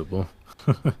unusable.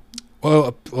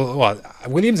 well,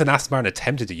 Williams and Aston Martin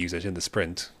attempted to use it in the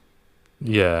sprint.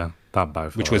 Yeah, that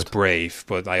backfired. Which was brave,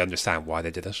 but I understand why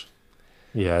they did it.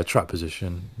 Yeah, track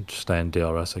position, just stay in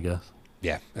DRS, I guess.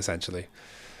 Yeah, essentially.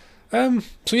 So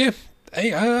yeah,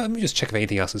 hey, let me just check if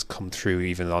anything else has come through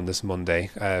even on this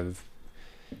Monday.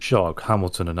 Shock,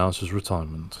 Hamilton announces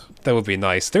retirement. That would be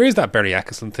nice. There is that Bernie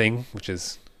Eccleston thing, which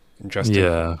is interesting.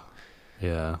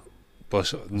 Yeah.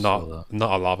 But not a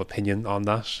lot of opinion on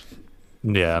that.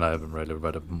 Yeah, and I haven't really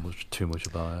read too much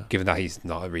about it. Given that he's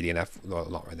not really not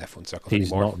in F1 circles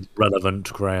he's anymore. He's not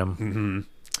relevant, Graham.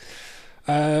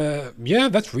 Yeah,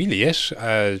 that's really it.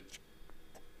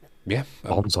 Yeah.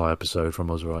 Bonsai episode from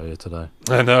us right here today.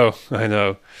 I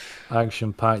know.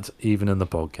 Action-packed, even in the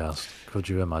podcast. Could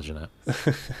you imagine it?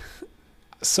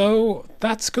 So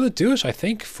that's going to do it, I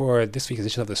think, for this week's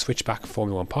edition of the Switchback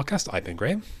Formula 1 podcast. I've been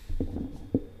Graham.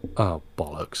 Oh,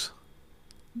 bollocks.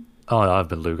 Oh, I've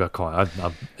been Luke. I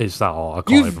can't. It's that hard. I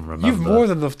can't even remember. You've more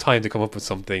than enough time to come up with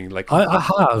something. Like I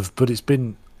have, but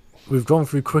we've gone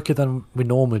through quicker than we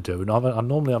normally do. And I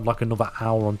normally have like another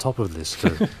hour on top of this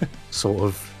to sort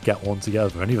of get one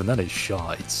together. And even then it's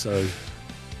shite. So,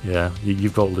 yeah,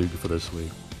 you've got Luke for this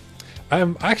week. I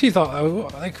actually thought,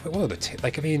 I thought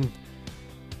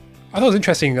it was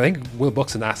interesting. I think Will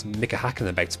Buxton asked Mika Hakkinen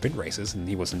about sprint races, and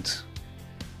he wasn't.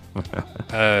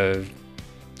 I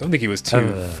don't think he was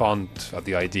too fond of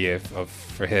the idea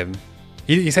for him.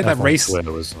 He said that race.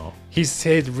 Was not. He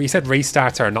said race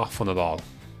starts are not fun at all,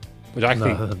 which I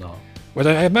think. No. Which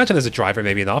I imagine as a driver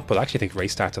maybe not, but I actually think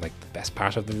race starts are like the best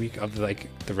part of the week of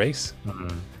the race.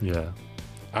 Yeah,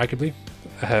 arguably,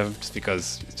 just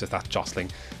because it's just that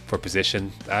jostling for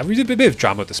position. We did a bit of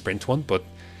drama with the sprint one, but.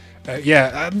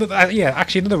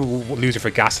 Actually another loser for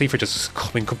Gasly for just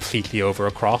coming completely over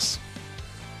across.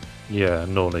 Yeah,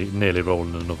 nearly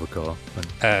rolling another car.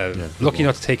 Lucky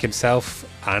not to take himself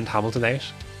and Hamilton out.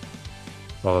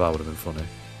 Oh, that would have been funny.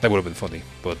 That would have been funny,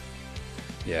 but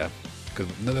yeah, because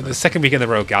the second week in a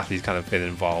row, Gasly's kind of been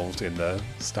involved in the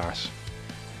start.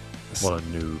 What a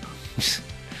noob.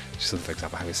 Just another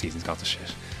example of how his season's gone to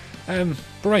shit. But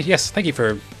right, yes, thank you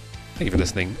for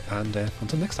listening, and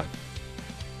until next time.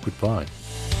 Goodbye.